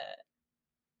little bit.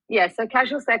 yeah, so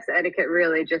casual sex etiquette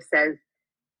really just says,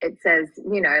 it says,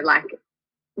 you know, like,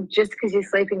 just because you're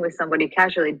sleeping with somebody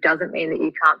casually doesn't mean that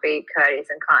you can't be courteous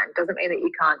and kind. Doesn't mean that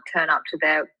you can't turn up to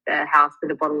their house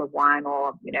with a bottle of wine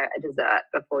or, you know, a dessert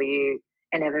before you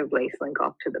inevitably slink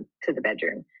off to the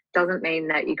bedroom. Doesn't mean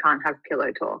that you can't have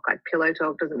pillow talk. Like, pillow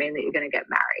talk doesn't mean that you're going to get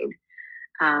married,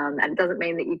 and it doesn't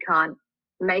mean that you can't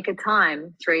make a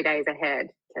time 3 days ahead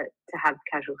to have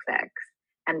casual sex,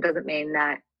 and doesn't mean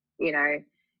that, you know,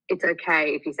 it's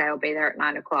okay if you say I'll be there at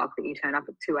 9 o'clock, that you turn up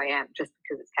at 2 a.m. just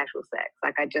because it's casual sex.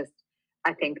 Like,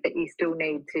 I think that you still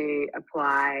need to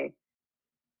apply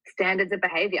standards of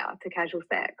behavior to casual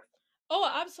sex. Oh,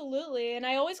 absolutely. And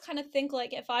I always kind of think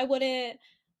like if I wouldn't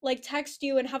like text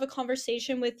you and have a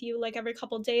conversation with you like every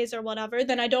couple days or whatever,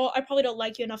 then I probably don't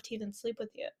like you enough to even sleep with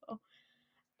you.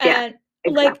 Yeah,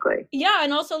 And like, exactly. yeah,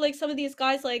 and also like some of these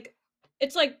guys, like,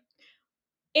 it's like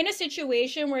in a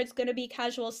situation where it's gonna be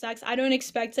casual sex, I don't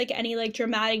expect like any like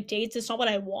dramatic dates. It's not what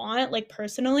I want, like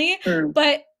personally. Mm,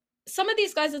 But some of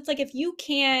these guys, it's like if you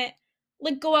can't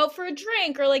like go out for a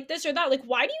drink or like this or that, like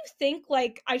why do you think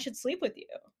like I should sleep with you?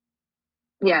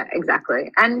 yeah,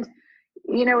 exactly. And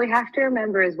you know, we have to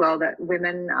remember as well that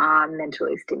women are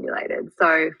mentally stimulated.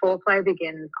 So foreplay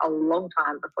begins a long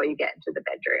time before you get into the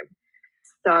bedroom.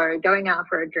 So going out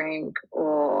for a drink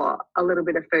or a little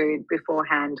bit of food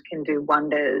beforehand can do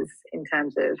wonders in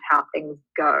terms of how things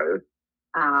go,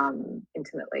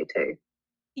 intimately too.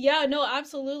 Yeah, no,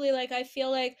 absolutely. Like I feel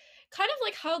like kind of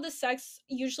like how the sex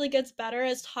usually gets better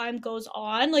as time goes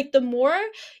on. Like the more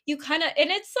you kind of, and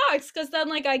it sucks because then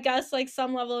like I guess like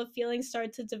some level of feelings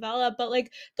start to develop, but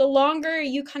like the longer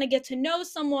you kind of get to know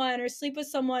someone or sleep with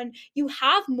someone, you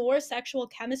have more sexual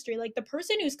chemistry. Like the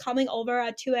person who's coming over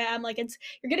at 2 a.m., like it's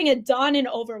you're getting it done and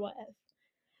over with.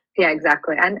 Yeah,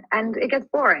 exactly. And it gets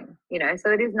boring, you know.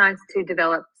 So it is nice to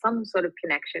develop some sort of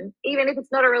connection, even if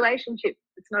it's not a relationship.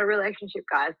 It's not a relationship,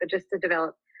 guys, but just to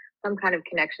develop some kind of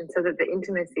connection so that the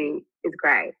intimacy is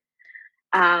great.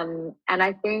 And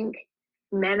I think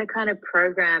men are kind of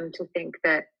programmed to think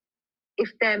that if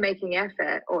they're making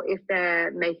effort or if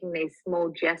they're making these small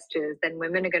gestures, then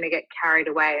women are going to get carried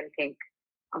away and think,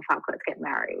 oh, fuck, let's get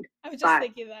married. I was just But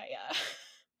thinking that, yeah.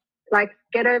 like,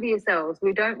 get over yourselves.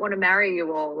 We don't want to marry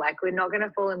you all. Like, we're not going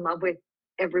to fall in love with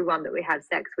everyone that we have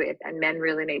sex with. And men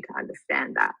really need to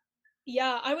understand that.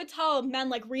 Yeah, I would tell men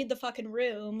like read the fucking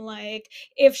room. Like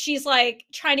if she's like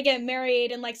trying to get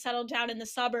married and like settle down in the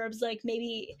suburbs, like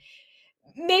maybe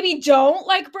don't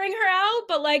like bring her out,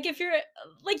 but like if you're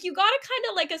like you got to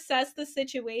kind of like assess the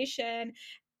situation.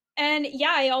 And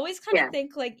yeah, I always kind of Yeah.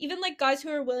 think like even like guys who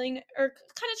are willing or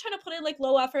kind of trying to put in like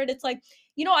low effort, it's like,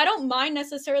 you know, I don't mind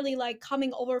necessarily like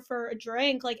coming over for a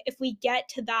drink like if we get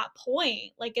to that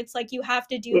point. Like it's like you have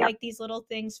to do Yeah. like these little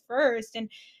things first. And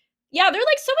yeah, they're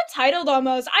like so entitled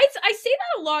almost. I say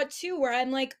that a lot too, where I'm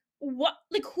like, what,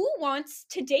 like who wants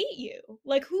to date you?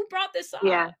 Like who brought this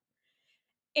Yeah. up?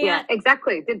 Yeah, And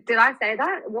exactly. Did I say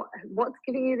that? What's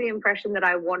giving you the impression that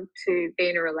I want to be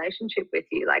in a relationship with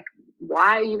you? Like,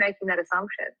 why are you making that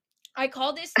assumption? I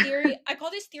call this theory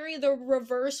the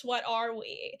reverse what are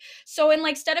we. So in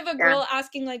like instead of a girl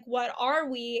asking like what are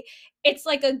we, it's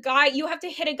like a guy, you have to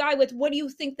hit a guy with what do you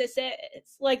think this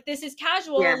is? Like this is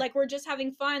casual, like we're just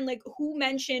having fun, like who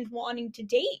mentioned wanting to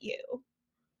date you?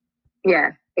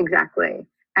 Yeah, exactly.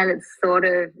 And it's sort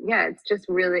of, it's just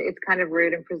really, it's kind of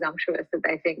rude and presumptuous that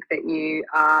they think that you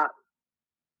are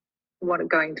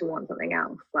going to want something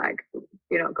else. Like,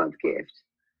 you're not God's gift.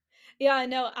 Yeah,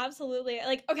 no, absolutely.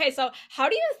 Like, okay, so how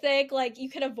do you think like you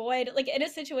could avoid like in a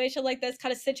situation like this,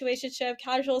 kind of situationship,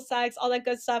 casual sex, all that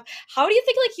good stuff? How do you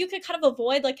think like you could kind of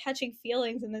avoid like catching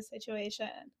feelings in this situation?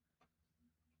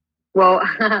 Well,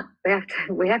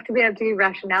 we have to be able to give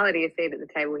rationality a seat at the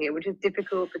table here, which is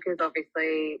difficult because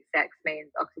obviously sex means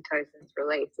oxytocin's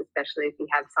released, especially if you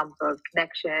have some sort of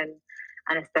connection,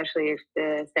 and especially if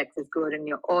the sex is good and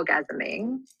you're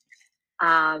orgasming.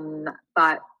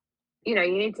 But you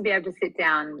need to be able to sit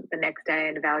down the next day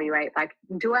and evaluate, like,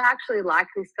 do I actually like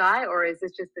this guy, or is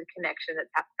this just a connection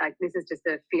that's like this is just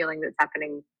a feeling that's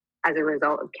happening as a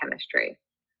result of chemistry?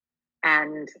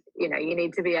 And you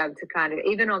need to be able to kind of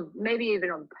maybe even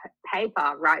on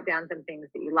paper write down some things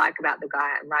that you like about the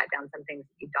guy and write down some things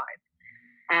that you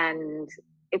don't. And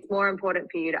it's more important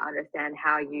for you to understand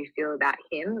how you feel about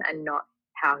him and not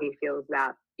how he feels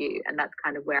about you. And that's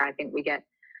kind of where I think we get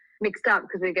mixed up,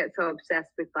 because we get so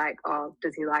obsessed with like, oh,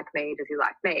 does he like me, does he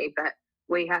like me? But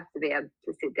we have to be able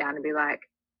to sit down and be like,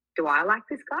 do I like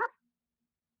this guy?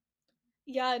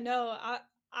 Yeah, no,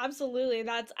 absolutely.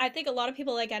 I think a lot of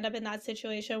people like end up in that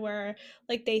situation where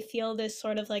like they feel this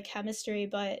sort of like chemistry,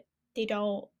 but they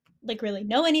don't like really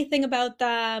know anything about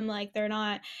them. Like they're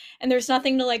not, and there's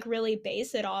nothing to like really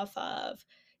base it off of.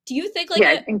 Do you think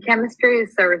like And chemistry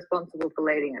is so responsible for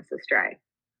leading us astray.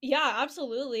 yeah,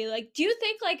 absolutely. Like, do you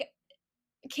think like,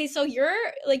 okay, so your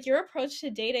approach to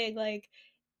dating, like,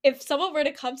 if someone were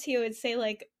to come to you and say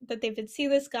like that they've been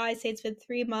seeing this guy, say it's been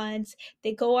 3 months,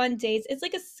 they go on dates, it's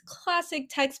like a classic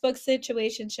textbook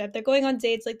situationship. They're going on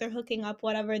dates, like they're hooking up,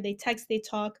 whatever. They text, they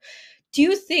talk. Do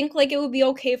you think like it would be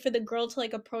okay for the girl to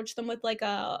like approach them with like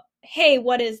a hey,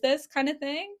 what is this kind of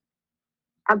thing?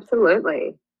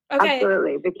 Absolutely. Okay.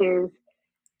 Absolutely.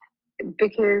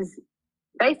 Because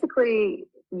basically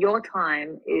your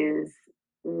time is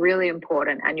really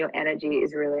important and your energy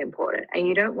is really important, and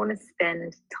you don't want to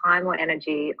spend time or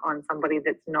energy on somebody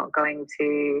that's not going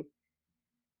to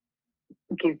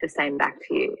give the same back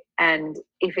to you. And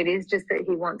if it is just that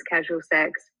he wants casual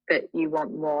sex but you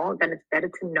want more, then it's better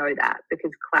to know that,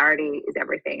 because clarity is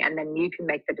everything, and then you can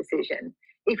make the decision.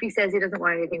 If he says he doesn't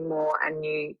want anything more and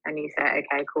you say,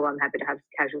 okay, cool, I'm happy to have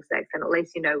casual sex, then at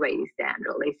least you know where you stand,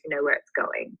 or at least you know where it's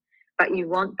going. But you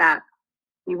want that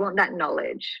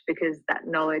knowledge, because that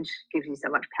knowledge gives you so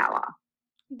much power.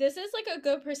 This is like a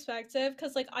good perspective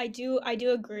because like I do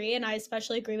agree, and I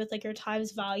especially agree with like your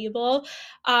time's valuable,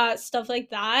 stuff like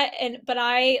that. And but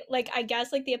I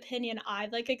guess like the opinion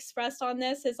I've like expressed on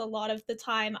this is a lot of the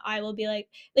time I will be like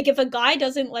if a guy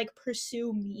doesn't like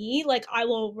pursue me, like I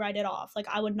will write it off. Like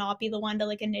I would not be the one to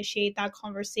like initiate that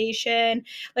conversation.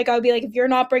 Like I would be like, if you're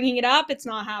not bringing it up, it's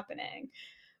not happening.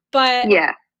 But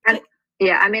Yeah. And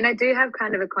yeah, I mean, I do have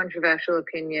kind of a controversial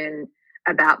opinion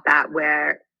about that,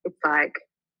 where it's like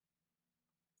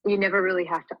you never really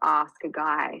have to ask a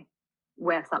guy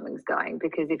where something's going,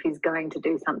 because if he's going to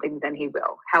do something, then he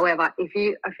will. However, if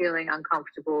you are feeling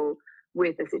uncomfortable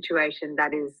with a situation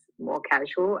that is more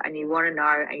casual and you want to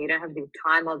know and you don't have the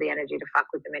time or the energy to fuck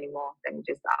with them anymore, then you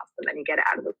just ask them and you get it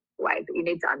out of the way. But you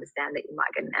need to understand that you might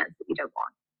get an answer that you don't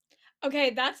want.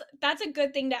 okay, that's a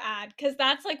good thing to add because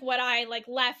that's like what I like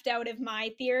left out of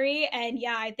my theory. And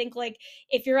yeah, I think like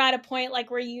if you're at a point like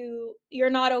where you're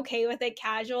not okay with it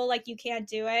casual, like you can't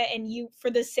do it, and you for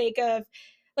the sake of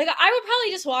like I would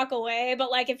probably just walk away.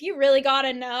 But like if you really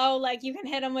gotta know, like you can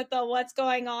hit them with the what's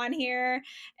going on here,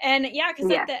 and yeah,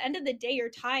 because at Yeah. the end of the day, your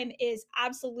time is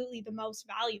absolutely the most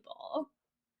valuable.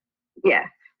 Yeah.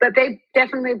 But they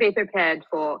definitely be prepared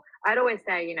for, I'd always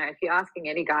say, if you're asking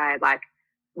any guy, like,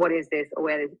 what is this, or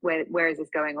where is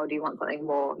this going, or do you want something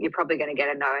more, you're probably going to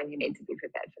get a no, and you need to be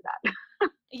prepared for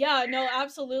that. Yeah, no,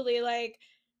 absolutely. Yeah,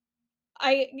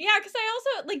 because I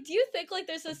also like. Do you think like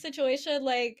there's a situation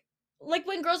like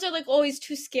when girls are like always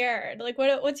too scared? Like,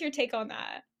 what's your take on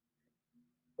that?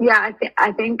 Yeah,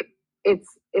 I think it's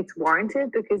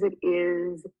warranted, because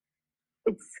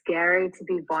it's scary to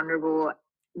be vulnerable,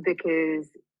 because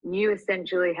you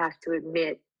essentially have to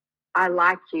admit, I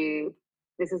like you.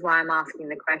 This is why I'm asking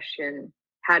the question.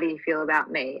 How do you feel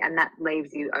about me? And that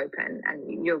leaves you open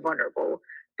and you're vulnerable.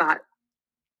 But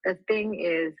the thing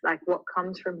is, like, what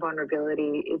comes from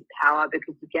vulnerability is power,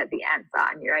 because you get the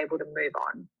answer and you're able to move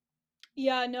on.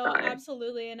 Yeah, no, So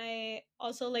absolutely. And I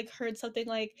also like heard something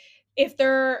like if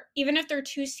they're even if they're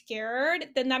too scared,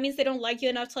 then that means they don't like you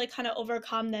enough to like kind of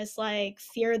overcome this like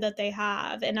fear that they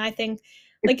have. And I think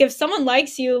like if someone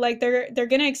likes you, like they're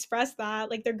gonna express that,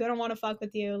 like they're gonna want to fuck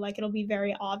with you, like it'll be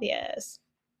very obvious.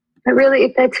 but really,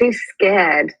 if they're too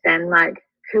scared, then like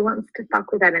who wants to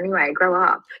fuck with that anyway? Grow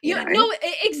up, you You know? no,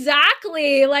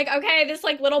 exactly. Like, okay, this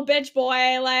like little bitch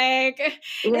boy, like is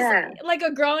Yeah, like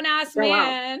a grown ass grow up.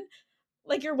 man.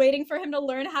 Like you're waiting for him to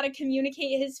learn how to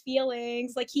communicate his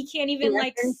feelings. Like he can't even Yeah,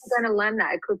 like when you're going to learn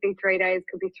that? It could be 3 days,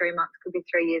 could be 3 months, could be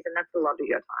 3 years, and that's a lot of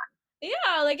your time.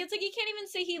 yeah, like it's like he can't even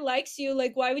say he likes you.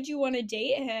 Like why would you want to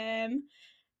date him?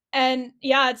 And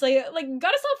yeah, it's like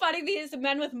gotta stop finding these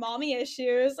men with mommy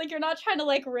issues. Like you're not trying to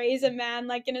like raise a man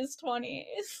like in his 20s.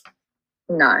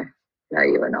 No, no,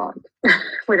 you are not.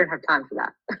 We don't have time for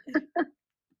that.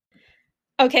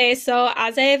 Okay, so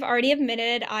as I've already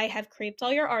admitted, I have creeped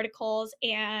all your articles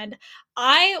and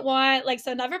I want like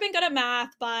so never been good at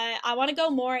math, but I want to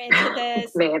go more into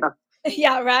this. Me either.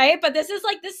 Yeah, right. But this is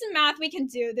math we can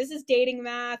do. This is dating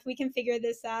math. We can figure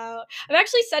this out. I've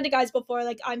actually said to guys before,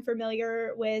 like I'm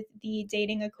familiar with the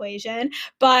dating equation,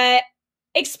 but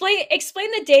explain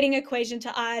the dating equation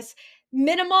to us.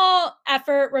 Minimal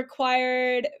effort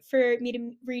required for me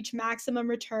to reach maximum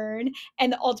return,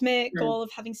 and the ultimate Mm. goal of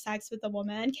having sex with a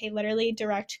woman. Okay, literally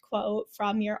direct quote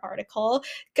from your article.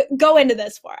 Go into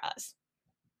this for us.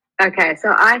 Okay,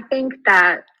 so I think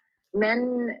that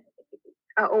men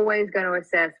are always going to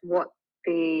assess what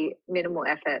the minimal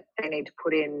effort they need to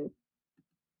put in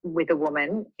with a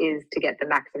woman is to get the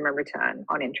maximum return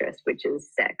on interest, which is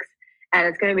sex. And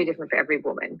it's going to be different for every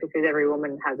woman because every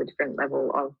woman has a different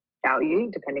level of value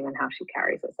depending on how she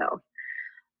carries herself.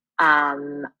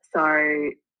 So,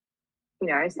 you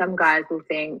know, some guys will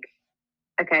think,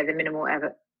 okay, the minimal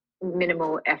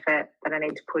effort that I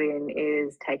need to put in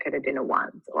is take her to dinner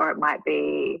once, or it might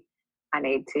be I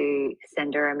need to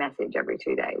send her a message every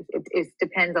 2 days. It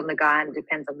depends on the guy and it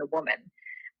depends on the woman.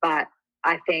 But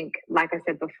I think, like I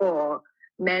said before,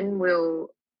 men will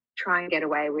try and get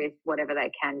away with whatever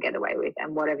they can get away with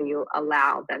and whatever you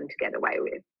allow them to get away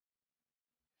with.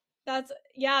 That's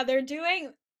yeah, they're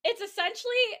doing it's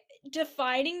essentially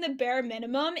defining the bare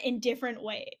minimum in different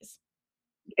ways.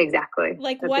 Exactly.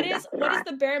 Like That's exactly what is right.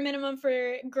 the bare minimum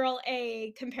for girl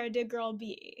A compared to girl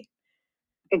B?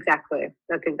 Exactly.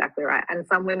 That's exactly right. And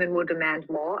some women will demand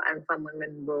more and some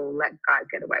women will let guys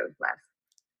get away with less.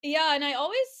 Yeah, and I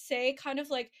always say kind of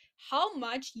like how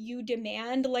much you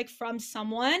demand like from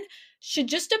someone should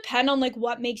just depend on like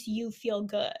what makes you feel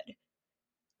good.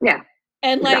 Yeah,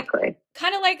 And like exactly.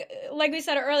 kind of like we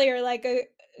said earlier, like a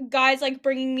guys like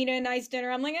bringing me to a nice dinner.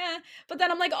 I'm like, eh. But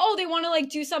then I'm like, oh, they want to like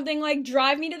do something like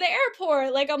drive me to the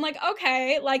airport. Like I'm like,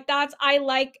 okay, like that's I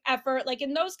like effort like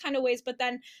in those kind of ways. But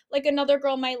then like another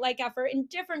girl might like effort in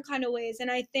different kind of ways.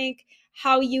 And I think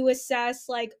how you assess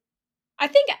like I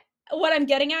think what I'm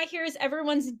getting at here is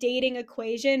everyone's dating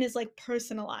equation is like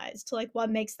personalized to like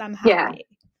what makes them Yeah. happy.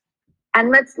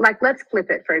 And let's flip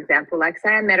it, for example. Like say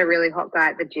I met a really hot guy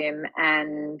at the gym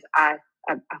and I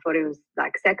thought he was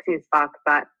like sexy as fuck,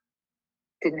 but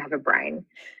didn't have a brain.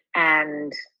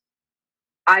 And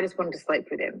I just wanted to sleep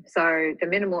with him. So the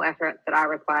minimal effort that I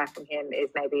require from him is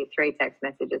maybe 3 text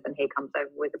messages and he comes over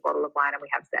with a bottle of wine and we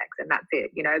have sex and that's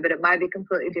it, you know. But it might be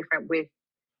completely different with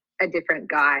a different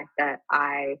guy that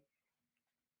I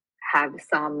have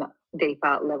some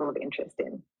deeper level of interest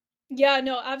in. Yeah,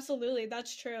 no, absolutely.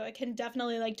 That's true. It can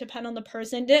definitely like depend on the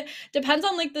person. Depends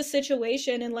on like the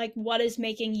situation and like what is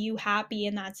making you happy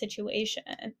in that situation.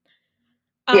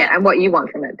 Uh Yeah, and what you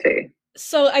want from it too.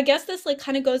 so I guess this like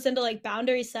kind of goes into like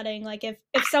boundary setting. Like if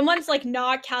someone's like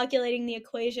not calculating the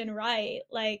equation right,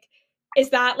 like is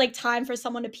that like time for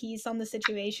someone to piece on the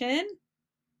situation?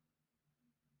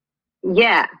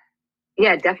 Yeah,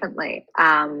 yeah, definitely.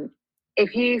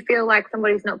 If you feel like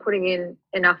somebody's not putting in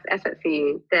enough effort for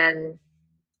you, then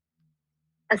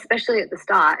especially at the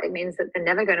start, it means that they're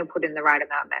never going to put in the right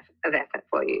amount of effort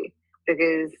for you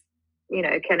because, you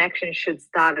know, connection should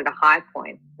start at a high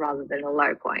point rather than a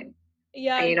low point. And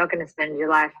Yeah. you're not going to spend your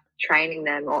life training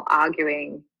them or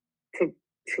arguing to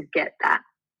to get that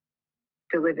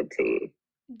delivered to you.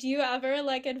 Do you ever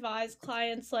like advise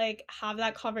clients like have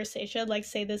that conversation, like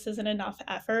say this isn't enough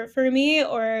effort for me?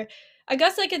 Or I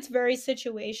guess like it's very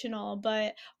situational,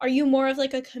 but are you more of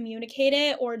like a communicate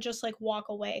it or just like walk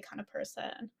away kind of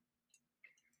person?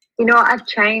 You know, I've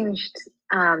changed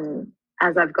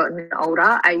as I've gotten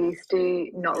older. I used to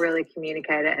not really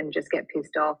communicate it and just get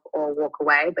pissed off or walk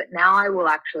away. But now I will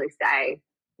actually say,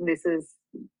 this is,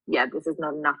 yeah, this is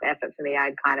not enough effort for me. I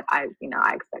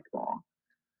expect more.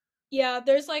 Yeah,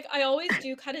 there's like I always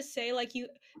do kind of say like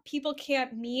people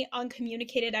can't meet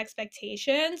uncommunicated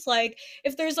expectations. Like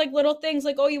if there's like little things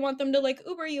like oh you want them to like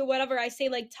Uber you whatever, I say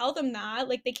like tell them that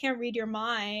like they can't read your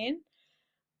mind.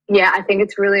 Yeah, I think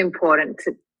it's really important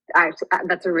to.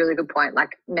 That's a really good point.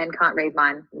 Like men can't read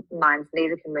minds,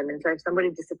 neither can women. So if somebody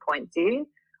disappoints you,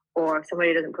 or if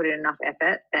somebody doesn't put in enough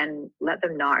effort, then let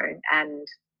them know, and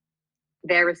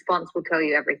their response will tell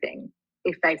you everything.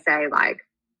 If they say like,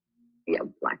 yeah,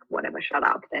 like whatever, shut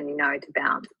up, then you know to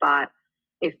bounce. But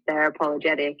if they're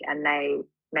apologetic and they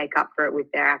make up for it with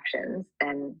their actions,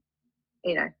 then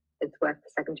you know it's worth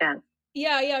the second chance.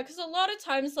 Yeah, because a lot of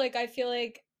times like I feel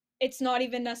like it's not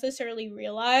even necessarily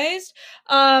realized.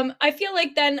 I feel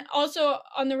like then also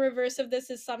on the reverse of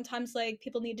this is sometimes like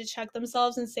people need to check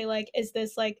themselves and say like is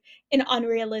this like an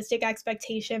unrealistic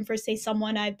expectation for say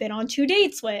someone I've been on 2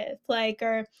 dates with like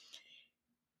or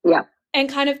Yeah. and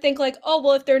kind of think like oh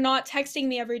well if they're not texting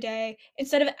me every day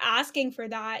instead of asking for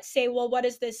that say well what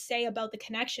does this say about the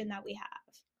connection that we have.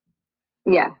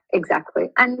 Yeah, exactly.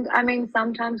 And I mean,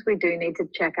 sometimes we do need to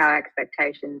check our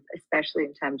expectations, especially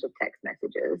in terms of text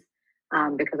messages,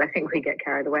 because I think we get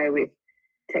carried away with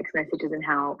text messages and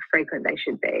how frequent they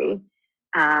should be.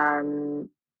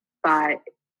 Um, but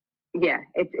yeah,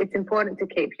 it's important to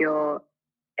keep your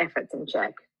efforts in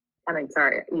check. I mean,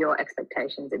 sorry, your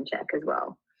expectations in check as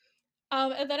well.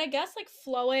 And then I guess like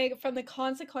flowing from the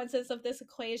consequences of this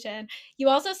equation, you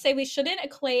also say we shouldn't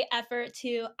equate effort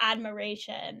to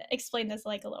admiration. Explain this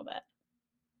like a little bit.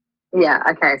 Yeah,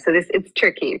 okay. So this it's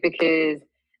tricky because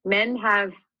men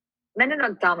have men are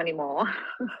not dumb anymore.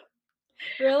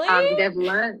 Really? They've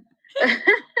learned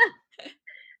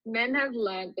men have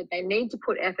learned that they need to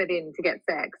put effort in to get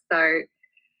sex. So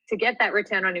to get that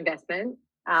return on investment,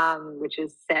 which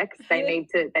is sex, they need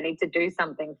to do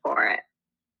something for it.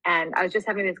 And I was just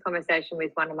having this conversation with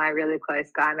one of my really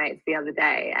close guy mates the other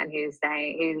day, and he was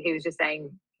saying he was just saying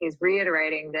he's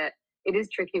reiterating that it is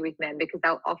tricky with men because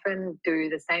they'll often do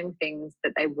the same things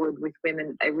that they would with women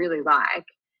that they really like,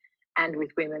 and with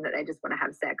women that they just want to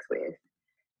have sex with.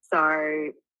 So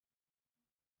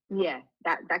yeah,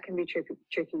 that can be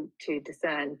tricky to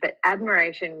discern. But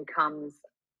admiration comes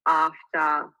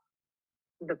after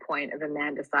the point of a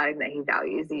man deciding that he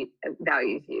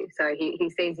values you. So he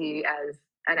sees you as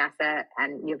an asset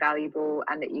and you're valuable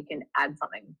and that you can add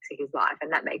something to his life,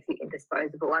 and that makes you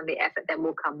indisposable, and the effort then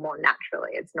will come more naturally.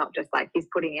 It's not just like he's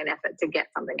putting in effort to get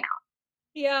something out.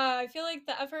 Yeah, I feel like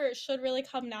the effort should really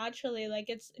come naturally. Like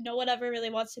it's no one ever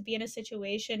really wants to be in a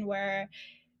situation where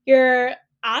you're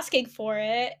asking for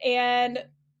it and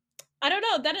I don't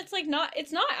know, then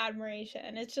it's not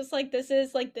admiration. It's just like this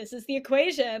is the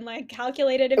equation. Like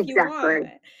calculate it if you want.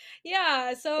 Exactly.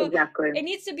 Yeah, so Exactly. it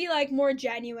needs to be like more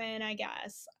genuine, I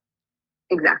guess.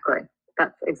 Exactly.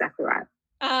 That's exactly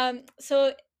right.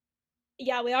 So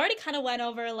yeah, we already kind of went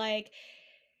over like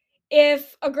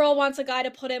if a girl wants a guy to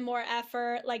put in more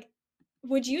effort, like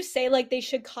would you say like they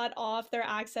should cut off their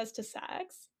access to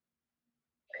sex?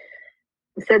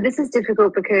 So this is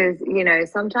difficult because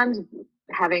sometimes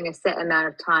having a set amount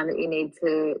of time that you need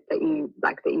to that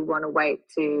you want to wait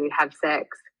to have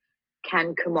sex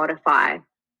can commodify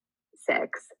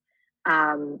sex.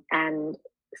 And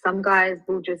some guys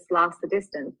will just last the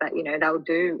distance, but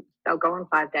they'll go on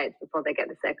 5 dates before they get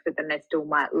the sex, but then they still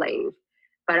might leave.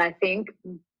 But I think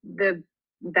the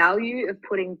value of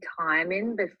putting time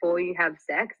in before you have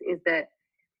sex is that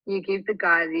you give the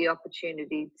guy the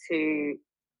opportunity to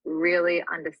really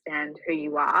understand who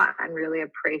you are and really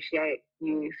appreciate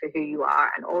you for who you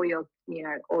are and all your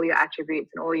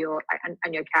attributes and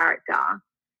and your character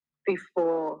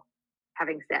before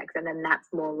having sex, and then that's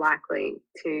more likely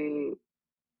to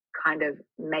kind of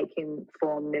make him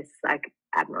form this like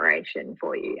admiration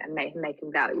for you and make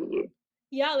him value you.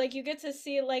 Yeah, like you get to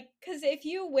see like cuz if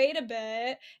you wait a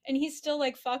bit and he's still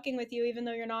like fucking with you even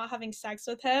though you're not having sex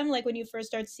with him like when you first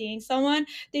start seeing someone,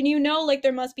 then you know like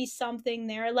there must be something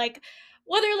there like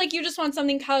whether like you just want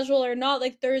something casual or not,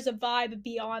 like there's a vibe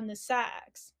beyond the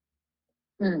sex.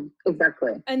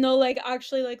 Exactly. And they'll like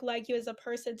actually like you as a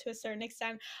person to a certain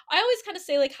extent. I always kind of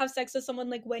say like have sex with someone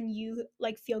like when you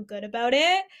like feel good about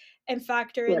it and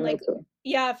factor Yeah, in me like too.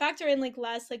 yeah, factor in like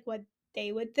less like what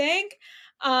they would think.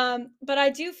 But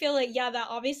I do feel like yeah, that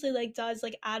obviously like does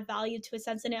like add value to a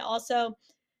sense and it also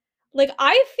like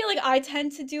I feel like I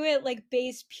tend to do it like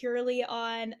based purely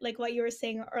on like what you were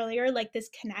saying earlier, like this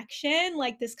connection,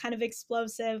 like this kind of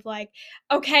explosive, like,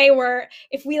 okay, we're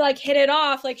if we like hit it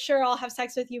off, like sure, I'll have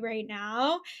sex with you right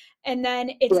now. And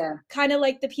then it's Yeah. kind of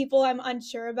like the people I'm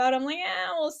unsure about, I'm like,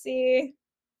 yeah, we'll see.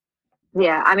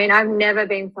 Yeah. I mean, I've never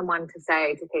been someone to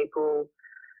say to people,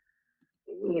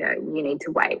 you need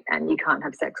to wait and you can't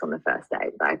have sex on the first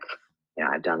date. Like,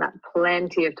 I've done that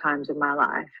plenty of times in my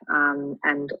life,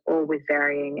 and all with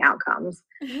varying outcomes.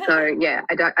 So yeah,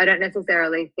 I don't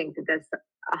necessarily think that there's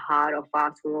a hard or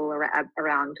fast rule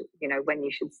around when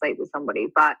you should sleep with somebody.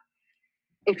 But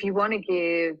if you want to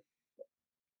give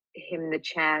him the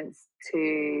chance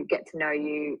to get to know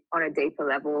you on a deeper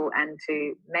level and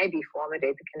to maybe form a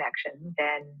deeper connection,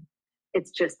 then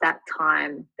it's just that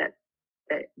time that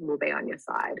will be on your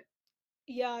side.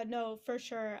 Yeah, no, for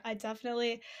sure. I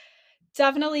definitely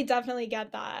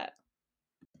get that.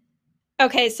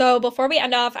 Okay, so before we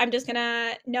end off, I'm just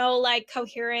gonna no like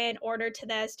coherent order to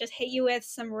this, just hit you with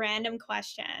some random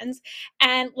questions.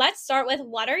 And let's start with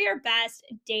what are your best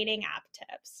dating app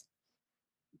tips?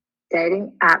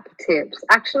 Dating app tips.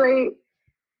 Actually,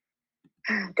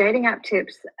 dating app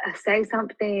tips, say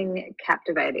something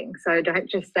captivating. So don't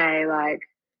just say like,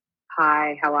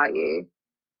 hi, how are you?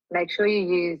 Make sure you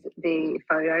use the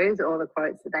photos or the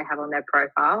quotes that they have on their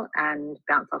profile and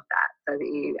bounce off that so that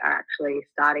you are actually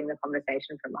starting the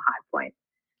conversation from a high point.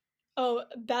 Oh,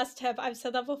 best tip. I've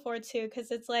said that before too,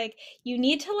 because it's like you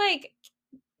need to like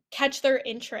catch their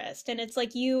interest, and it's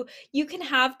like you can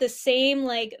have the same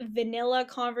like vanilla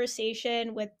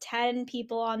conversation with 10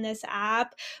 people on this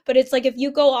app, but it's like if you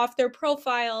go off their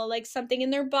profile, like something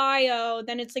in their bio,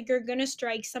 then it's like you're gonna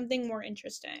strike something more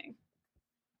interesting.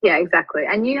 Yeah, exactly.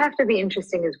 And you have to be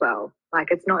interesting as well. Like,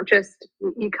 it's not just,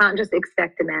 you can't just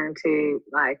expect a man to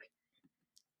like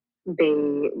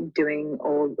be doing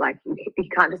all, like, you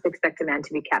can't just expect a man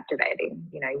to be captivating.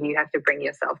 You have to bring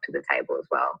yourself to the table as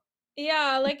well.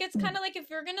 Yeah, like it's kind of like if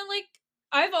you're gonna like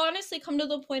I've honestly come to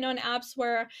the point on apps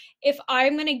where if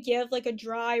I'm gonna give like a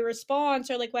dry response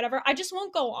or like whatever, I just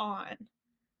won't go on.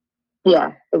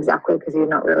 Yeah, exactly. Because you're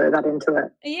not really that into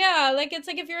it. Yeah, like it's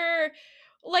like if you're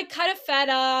like kind of fed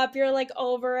up, you're like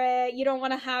over it, you don't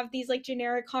want to have these like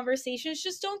generic conversations,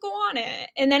 just don't go on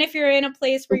it. And then if you're in a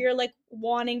place where you're like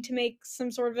wanting to make some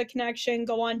sort of a connection,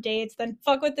 go on dates, then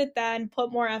fuck with it, then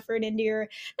put more effort into your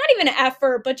not even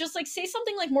effort, but just like say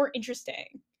something like more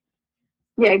interesting.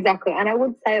 Yeah, exactly. And I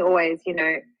would say always,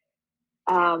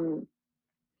 um,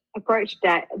 approach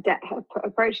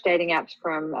dating apps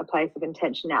from a place of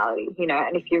intentionality,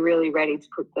 and if you're really ready to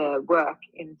put the work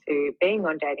into being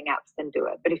on dating apps, then do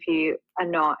it. But if you are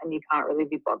not and you can't really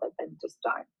be bothered, then just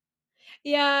don't.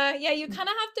 Yeah, you kind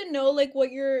of have to know like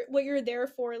what you're there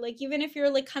for. Like even if you're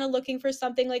like kind of looking for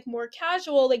something like more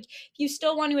casual, like you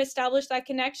still want to establish that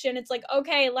connection. It's like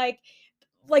okay, like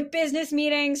business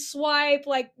meetings, swipe,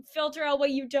 like filter out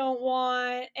what you don't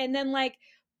want, and then like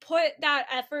put that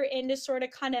effort into sort of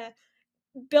kind of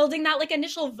building that like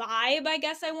initial vibe, I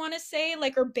guess I want to say,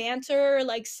 like or banter or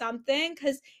like something,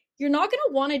 because you're not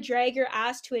gonna want to drag your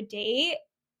ass to a date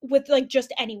with like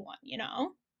just anyone.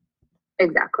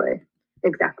 Exactly.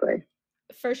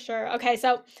 For sure. Okay,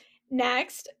 so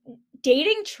next,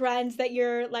 dating trends that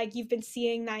you've been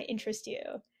seeing that interest you.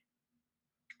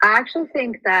 I actually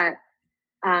think that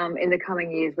in the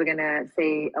coming years, we're going to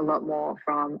see a lot more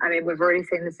from, I mean, we've already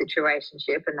seen the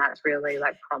situationship, and that's really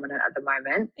like prominent at the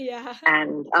moment. Yeah.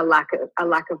 And a lack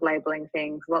of labeling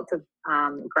things, lots of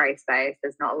grey space.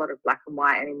 There's not a lot of black and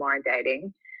white anymore in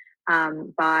dating.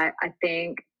 But I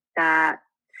think that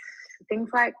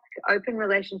things like open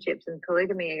relationships and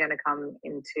polygamy are going to come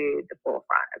into the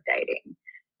forefront of dating,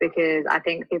 because I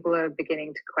think people are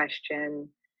beginning to question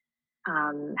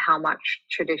how much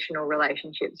traditional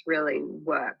relationships really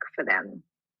work for them.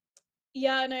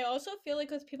 Yeah, and I also feel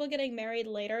like with people getting married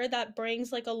later, that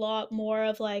brings like a lot more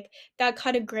of like that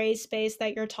kind of gray space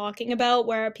that you're talking about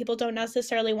where people don't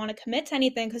necessarily want to commit to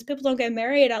anything because people don't get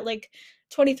married at like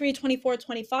 23, 24,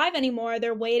 25 anymore.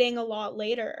 They're waiting a lot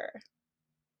later.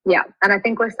 Yeah. And I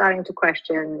think we're starting to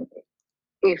question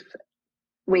if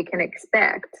we can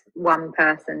expect one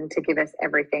person to give us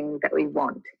everything that we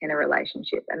want in a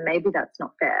relationship. And maybe that's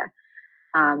not fair.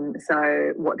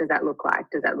 So what does that look like?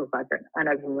 Does that look like an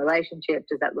open relationship?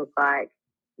 Does that look like,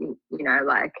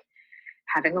 like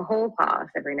having a hall pass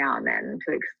every now and then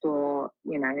to explore,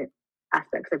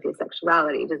 aspects of your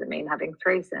sexuality? Does it mean having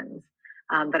threesomes?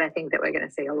 But I think that we're going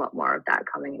to see a lot more of that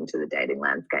coming into the dating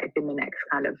landscape in the next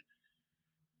kind of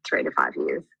 3 to 5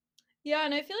 years. Yeah,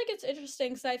 and I feel like it's interesting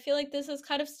because I feel like this is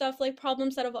kind of stuff like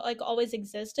problems that have like always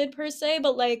existed per se,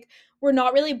 but like we're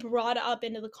not really brought up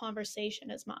into the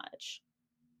conversation as much.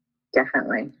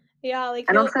 Definitely. Yeah, like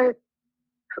And you'll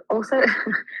also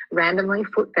randomly,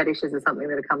 foot fetishes is something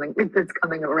that's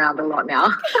coming around a lot now.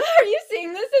 Are you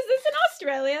seeing this? Is this an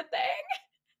Australia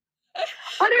thing?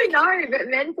 I don't know, but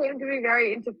men seem to be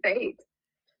very into feet.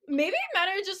 Maybe men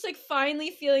are just like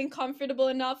finally feeling comfortable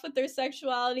enough with their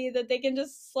sexuality that they can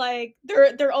just like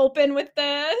they're open with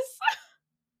this.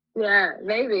 Yeah,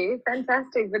 maybe.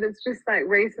 Fantastic. But it's just like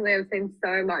recently I've seen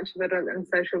so much of it on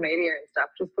social media and stuff,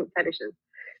 just foot fetishes.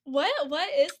 What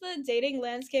is the dating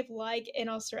landscape like in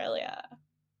Australia?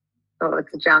 Oh,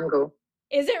 it's a jungle.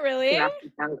 Is it It's a really?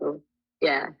 massive jungle.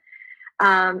 Yeah.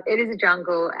 It is a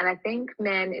jungle. And I think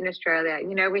men in Australia,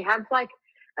 you know, we have like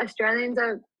Australians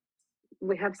are,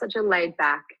 we have such a laid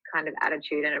back kind of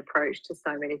attitude and approach to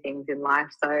so many things in life.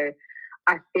 So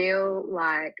I feel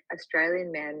like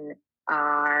Australian men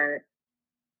are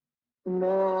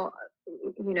more,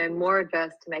 you know, more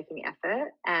adverse to making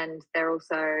effort, and they're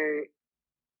also,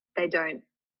 they don't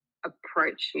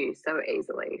approach you so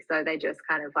easily, so they just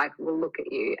kind of like will look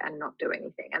at you and not do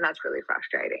anything, and that's really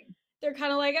frustrating. They're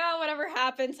kind of like, oh, whatever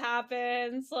happens,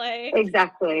 happens. Like,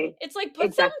 Exactly. it's like,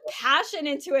 put some Exactly. passion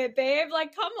into it, babe.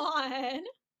 Like, come on.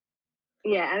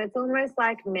 Yeah, and it's almost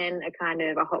like men are kind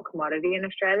of a hot commodity in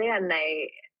Australia, and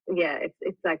they, yeah,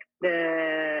 it's like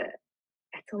the,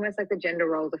 it's almost like the gender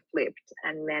roles are flipped,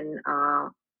 and men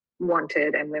are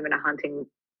wanted and women are hunting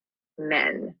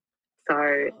men. So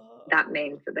Oh. that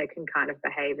means that they can kind of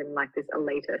behave in like this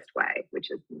elitist way,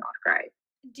 which is not great.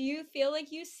 Do you feel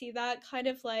like you see that kind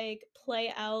of like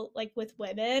play out like with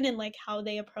women and like how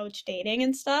they approach dating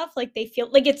and stuff? Like they feel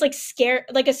like it's like scare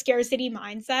like a scarcity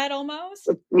mindset almost?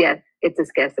 Yeah, it's a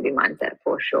scarcity mindset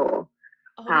for sure.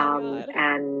 Oh my god.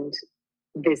 And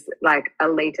this like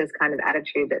elitist kind of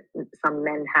attitude that some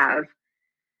men have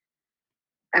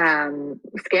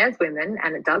scares women,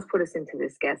 and it does put us into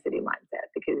this scarcity mindset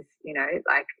because, you know,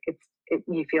 like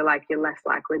you feel like you're less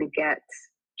likely to get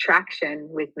traction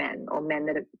with men, or men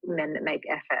that make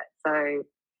effort. So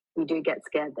you do get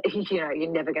scared that you know you're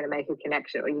never going to make a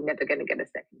connection, or you're never going to get a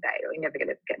second date, or you're never going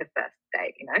to get a first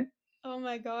date. You know. Oh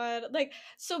my god. Like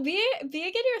so being in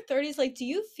your 30s, like do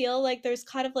you feel like there's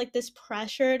kind of like this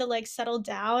pressure to like settle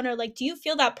down, or like do you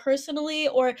feel that personally,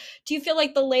 or do you feel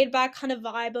like the laid back kind of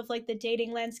vibe of like the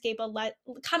dating landscape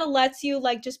kind of lets you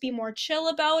like just be more chill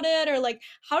about it, or like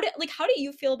how do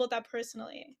you feel about that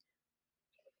personally?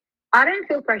 I don't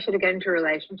feel pressure to get into a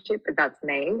relationship, but that's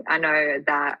me. I know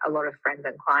that a lot of friends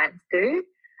and clients do.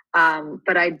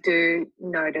 But I do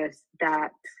notice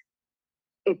that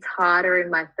it's harder in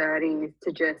my 30s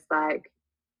to just like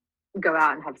go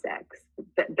out and have sex.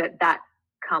 But that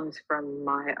comes from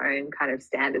my own kind of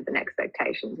standards and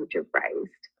expectations, which have raised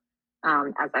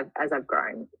as I've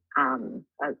grown,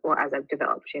 or as I've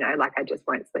developed. You know, like I just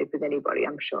won't sleep with anybody.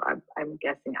 I'm sure. I'm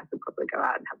guessing I could probably go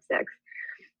out and have sex,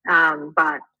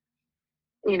 but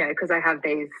you know, because I have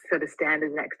these sort of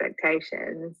standards and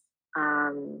expectations,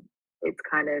 it's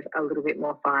kind of a little bit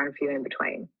more far and few in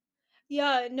between.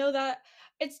 Yeah, no, that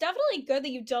it's definitely good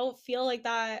that you don't feel like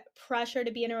that pressure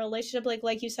to be in a relationship.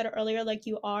 Like you said earlier, like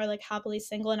you are like happily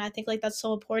single, and I think like that's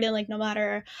so important. Like no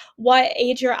matter what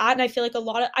age you're at, and I feel like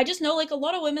I just know like a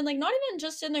lot of women, like not even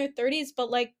just in their 30s,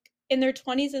 but like in their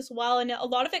 20s as well. And a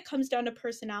lot of it comes down to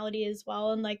personality as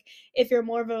well, and like if you're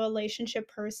more of a relationship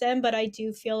person. But I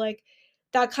do feel like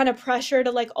that kind of pressure to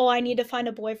like, oh, I need to find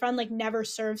a boyfriend, like never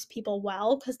serves people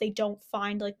well because they don't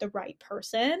find like the right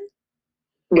person.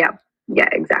 Yeah, yeah,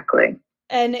 exactly.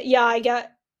 And yeah,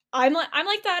 I'm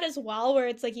like that as well, where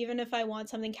it's like even if I want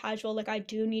something casual, like I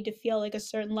do need to feel like a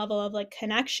certain level of like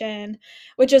connection,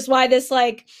 which is why this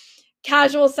like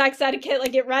casual sex etiquette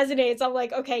like it resonates. I'm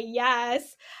like, okay,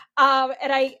 yes.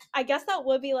 And I guess that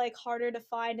would be like harder to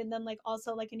find, and then like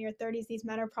also like in your 30s these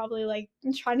men are probably like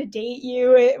trying to date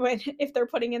you when if they're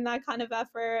putting in that kind of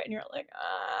effort and you're like,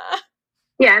 ah.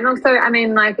 Yeah, and also, I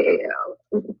mean, like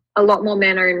a lot more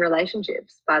men are in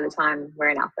relationships by the time we're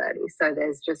in our 30s, so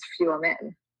there's just fewer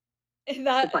men to play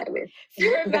That with,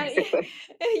 fewer men basically.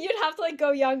 you'd have to like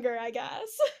go younger, I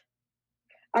guess.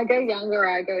 I go younger,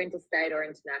 I go interstate or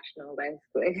international,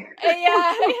 basically.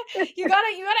 Yeah, you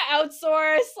gotta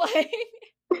outsource, like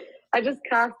I just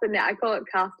cast the net. I call it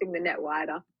casting the net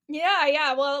wider. yeah,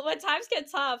 yeah. Well, when times get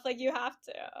tough, like you have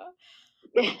to.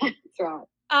 Yeah, that's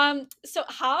right. So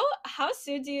how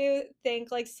soon do you think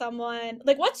like someone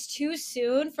like what's too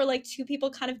soon for like two people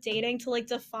kind of dating to like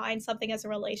define something as a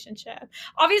relationship?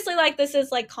 Obviously, like this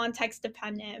is like context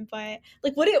dependent, but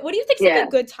like what do you think is like a Yeah,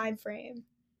 good time frame?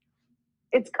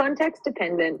 it's context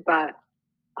dependent, but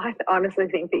I honestly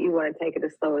think that you want to take it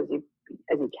as slow as you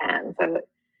can. So,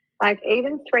 like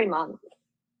even 3 months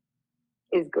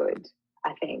is good,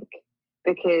 I think,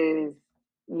 because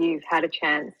you've had a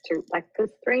chance to like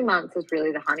because 3 months is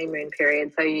really the honeymoon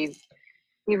period. So you've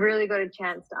really got a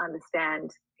chance to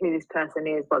understand who this person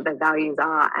is, what their values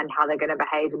are, and how they're going to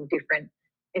behave in different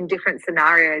in different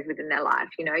scenarios within their life.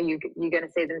 You know, you're going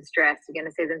to see them stressed, you're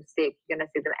going to see them sick, you're going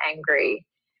to see them angry,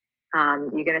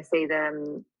 you're going to see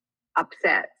them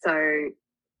upset. So,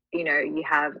 you know, you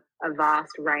have a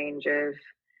vast range of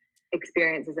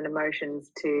experiences and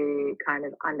emotions to kind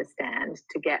of understand,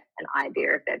 to get an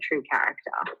idea of their true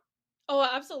character. Oh,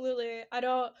 absolutely.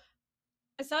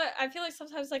 I feel like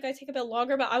sometimes like I take a bit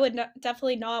longer, but I would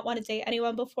definitely not want to date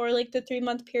anyone before like the 3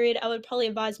 month period. I would probably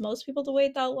advise most people to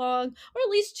wait that long, or at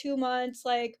least 2 months,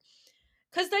 like,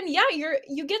 because then yeah,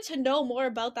 you get to know more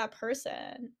about that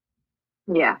person.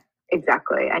 Yeah,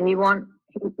 exactly. And you want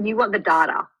the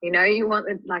data, you know, you want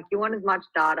as much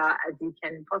data as you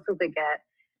can possibly get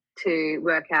to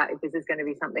work out if this is going to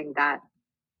be something that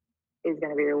is going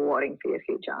to be rewarding for your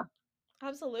future.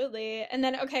 Absolutely. And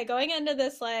then okay, going into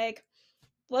this, like,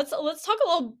 let's talk a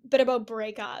little bit about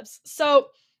breakups. So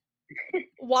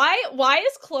why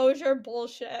is closure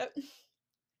bullshit?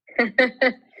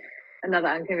 Another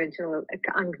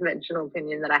unconventional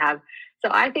opinion that I have. So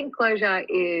I think closure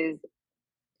is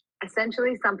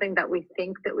essentially something that we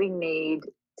think that we need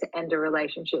to end a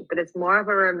relationship, but it's more of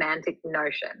a romantic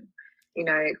notion. You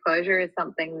know, closure is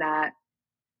something that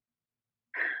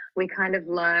we kind of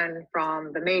learn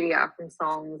from the media, from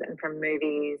songs and from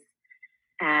movies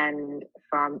and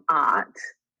from art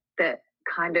that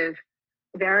kind of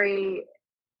very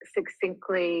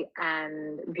succinctly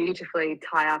and beautifully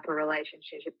tie up a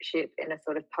relationship in a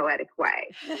sort of poetic way.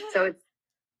 So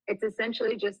it's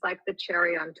essentially just like the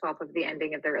cherry on top of the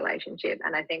ending of the relationship.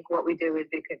 And I think what we do is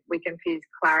we confuse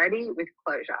clarity with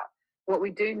closure. What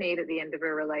we do need at the end of a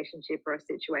relationship or a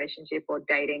situationship or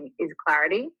dating is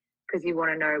clarity, because you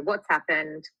want to know what's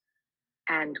happened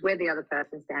and where the other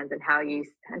person stands and how you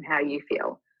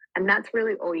feel. And that's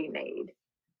really all you need.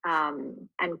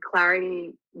 And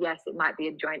clarity, yes, it might be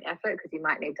a joint effort because you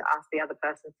might need to ask the other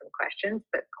person some questions,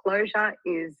 but closure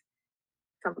is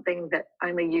something that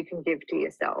only you can give to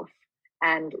yourself,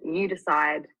 and you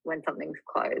decide when something's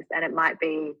closed. And it might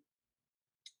be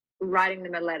writing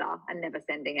them a letter and never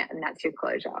sending it, and that's your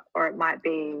closure, or it might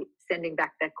be sending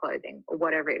back their clothing or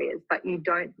whatever it is. But you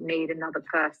don't need another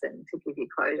person to give you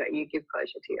closure. You give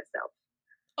closure to yourself.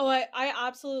 Oh, I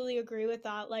absolutely agree with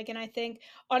that. Like, and I think,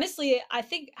 honestly, I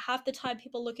think half the time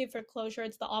people looking for closure,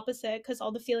 it's the opposite because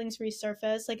all the feelings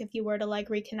resurface. Like, if you were to like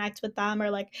reconnect with them or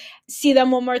like see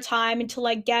them one more time and to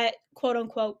like get quote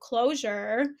unquote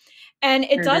closure. And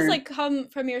it does Mm-hmm. like come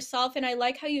from yourself. And I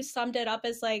like how you summed it up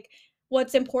as like,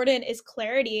 what's important is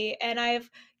clarity. And I've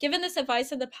given this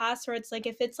advice in the past where it's like,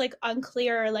 if it's like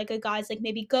unclear, or like a guy's like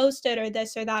maybe ghosted or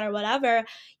this or that or whatever,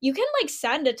 you can like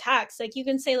send a text. Like you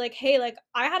can say like, hey, like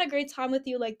I had a great time with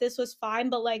you, like this was fine,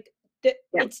 but like Yeah.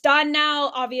 it's done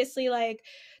now, obviously, like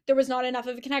there was not enough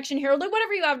of a connection here, like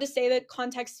whatever you have to say, that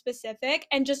context specific,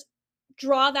 and just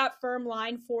draw that firm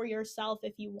line for yourself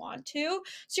if you want to,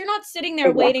 so you're not sitting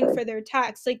there waiting Exactly. for their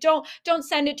text. Like don't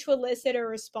send it to elicit a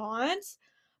response.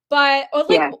 But or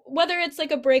like Yeah. whether it's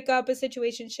like a breakup, a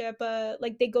situationship,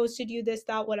 like they ghosted you, this,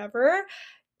 that, whatever,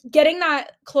 getting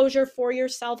that closure for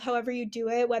yourself, however you do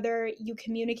it, whether you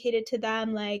communicate it to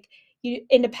them like you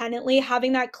independently,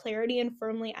 having that clarity and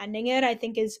firmly ending it, I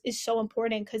think is so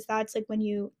important, because that's like when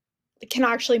you can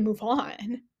actually move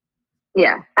on.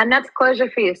 Yeah. And that's closure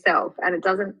for yourself. And it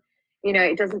doesn't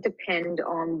depend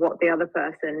on what the other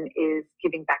person is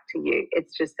giving back to you.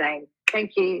 It's just saying,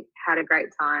 thank you, had a great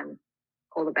time,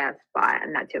 all the best, bye.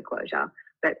 And that's your closure.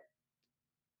 But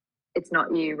it's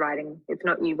not you waiting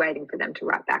for them to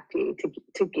write back to you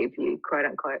to give you quote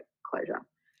unquote closure.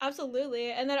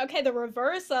 Absolutely. And then okay, the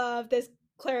reverse of this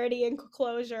clarity and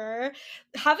closure,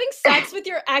 having sex with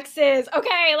your exes.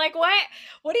 Okay, like what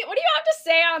do you have to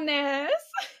say on this?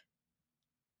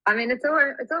 I mean, it's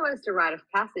almost a rite of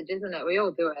passage, isn't it? We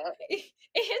all do it. It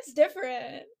hits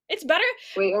different. It's better.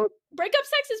 We all, Breakup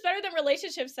sex is better than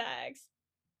relationship sex.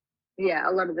 yeah,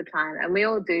 a lot of the time, and we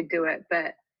all do it.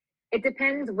 But it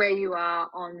depends where you are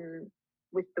on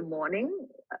with the mourning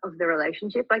of the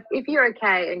relationship. Like, if you're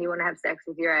okay and you want to have sex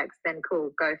with your ex, then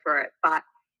cool, go for it. But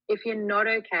if you're not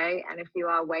okay, and if you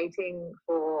are waiting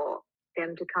for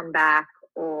them to come back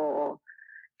or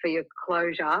for your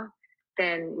closure,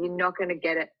 then you're not going to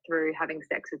get it through having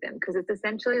sex with them, because it's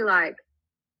essentially like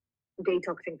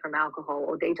detoxing from alcohol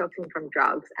or detoxing from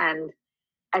drugs. And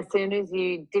as soon as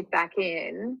you dip back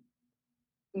in,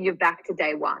 you're back to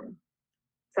day one.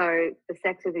 So the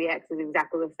sex with the ex is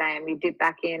exactly the same. You dip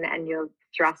back in and you're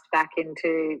thrust back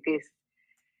into this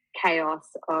chaos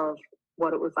of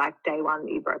what it was like day one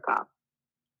that you broke up.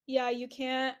 Yeah, you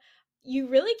can't. you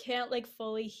really can't like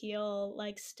fully heal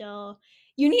like still.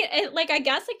 You need it, like I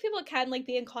guess like people can like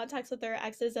be in contact with their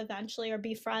exes eventually or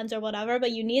be friends or whatever,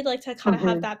 but you need like to kind of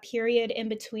have Mm-hmm. that period in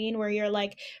between where you're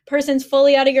like person's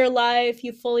fully out of your life,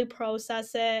 you fully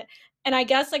process it. And I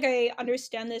guess like I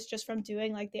understand this just from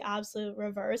doing like the absolute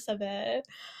reverse of it.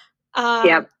 Um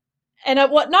Yep. and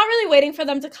what not really waiting for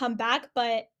them to come back,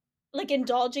 but like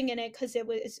indulging in it because it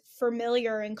was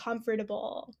familiar and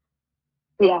comfortable.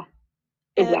 Yeah,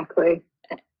 And exactly.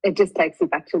 It just takes you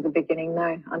back to the beginning,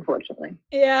 though, unfortunately.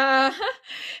 yeah,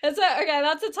 okay.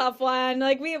 That's a tough one.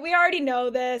 Like we already know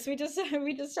this. We just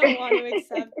we just don't want to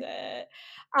accept it.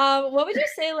 What would you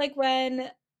say like when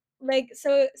like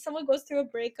so someone goes through a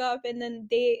breakup and then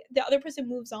the other person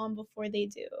moves on before they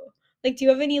do? Like, do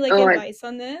you have any like Oh, advice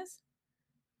on this?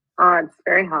 it's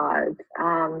very hard.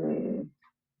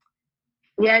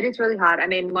 Yeah, it is really hard. I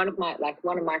mean, one of my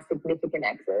significant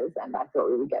exes, and I thought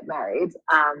we would get married,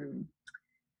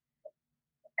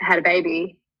 had a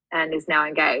baby and is now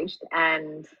engaged.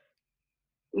 And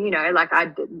like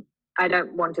I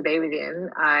don't want to be with him.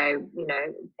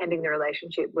 Ending the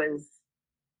relationship was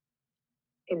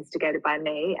instigated by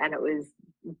me, and it was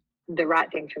the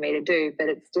right thing for me to do. But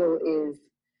it still is.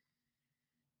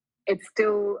 It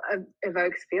still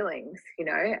evokes feelings,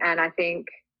 and I think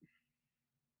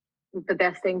the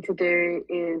best thing to do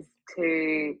is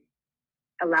to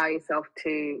allow yourself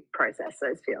to process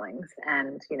those feelings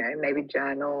and maybe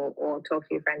journal or talk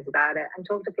to your friends about it and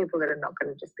talk to people that are not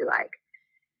going to just be like,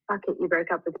 fuck it, you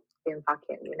broke up with him, fuck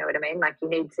him, you know what I mean? Like, you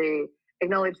need to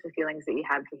acknowledge the feelings that you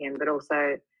had for him, but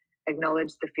also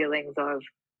acknowledge the feelings of,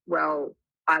 well,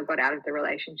 I got out of the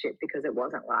relationship because it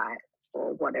wasn't right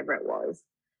or whatever it was.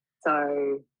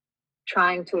 So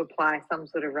trying to apply some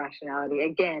sort of rationality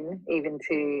again, even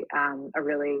to a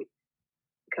really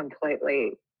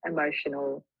completely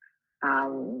emotional,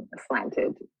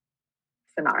 slanted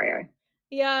scenario.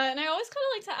 Yeah, and I always kind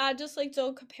of like to add just like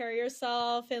don't compare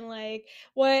yourself and like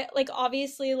what like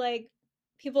obviously like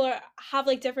people have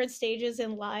like different stages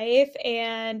in life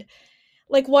and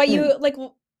like what Mm, you like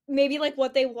maybe like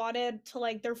what they wanted to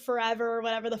like their forever or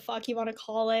whatever the fuck you want to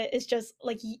call it is just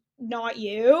like not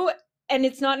you, and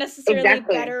it's not necessarily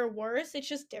exactly. better or worse, it's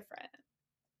just different.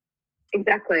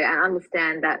 Exactly. I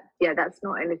understand that. Yeah, that's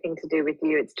not anything to do with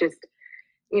you. It's just,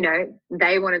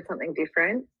 they wanted something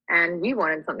different and you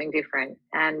wanted something different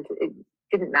and it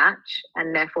didn't match.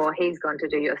 And therefore he's gone to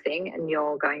do your thing and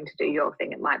you're going to do your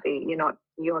thing. It might be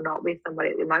you're not with somebody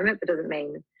at the moment, but doesn't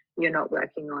mean you're not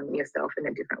working on yourself in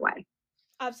a different way.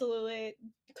 Absolutely.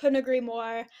 Couldn't agree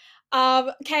more.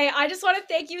 Okay, I just want to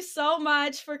thank you so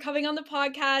much for coming on the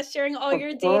podcast, sharing all Of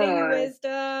your dating course.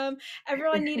 wisdom.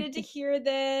 Everyone needed to hear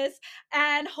this.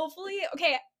 And hopefully,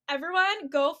 okay, everyone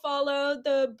go follow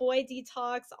the Boy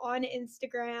Detox on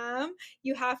Instagram.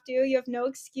 You have to. You have no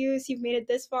excuse. You've made it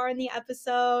this far in the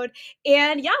episode.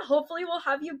 And yeah, hopefully we'll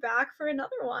have you back for another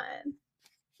one.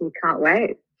 You can't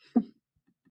wait.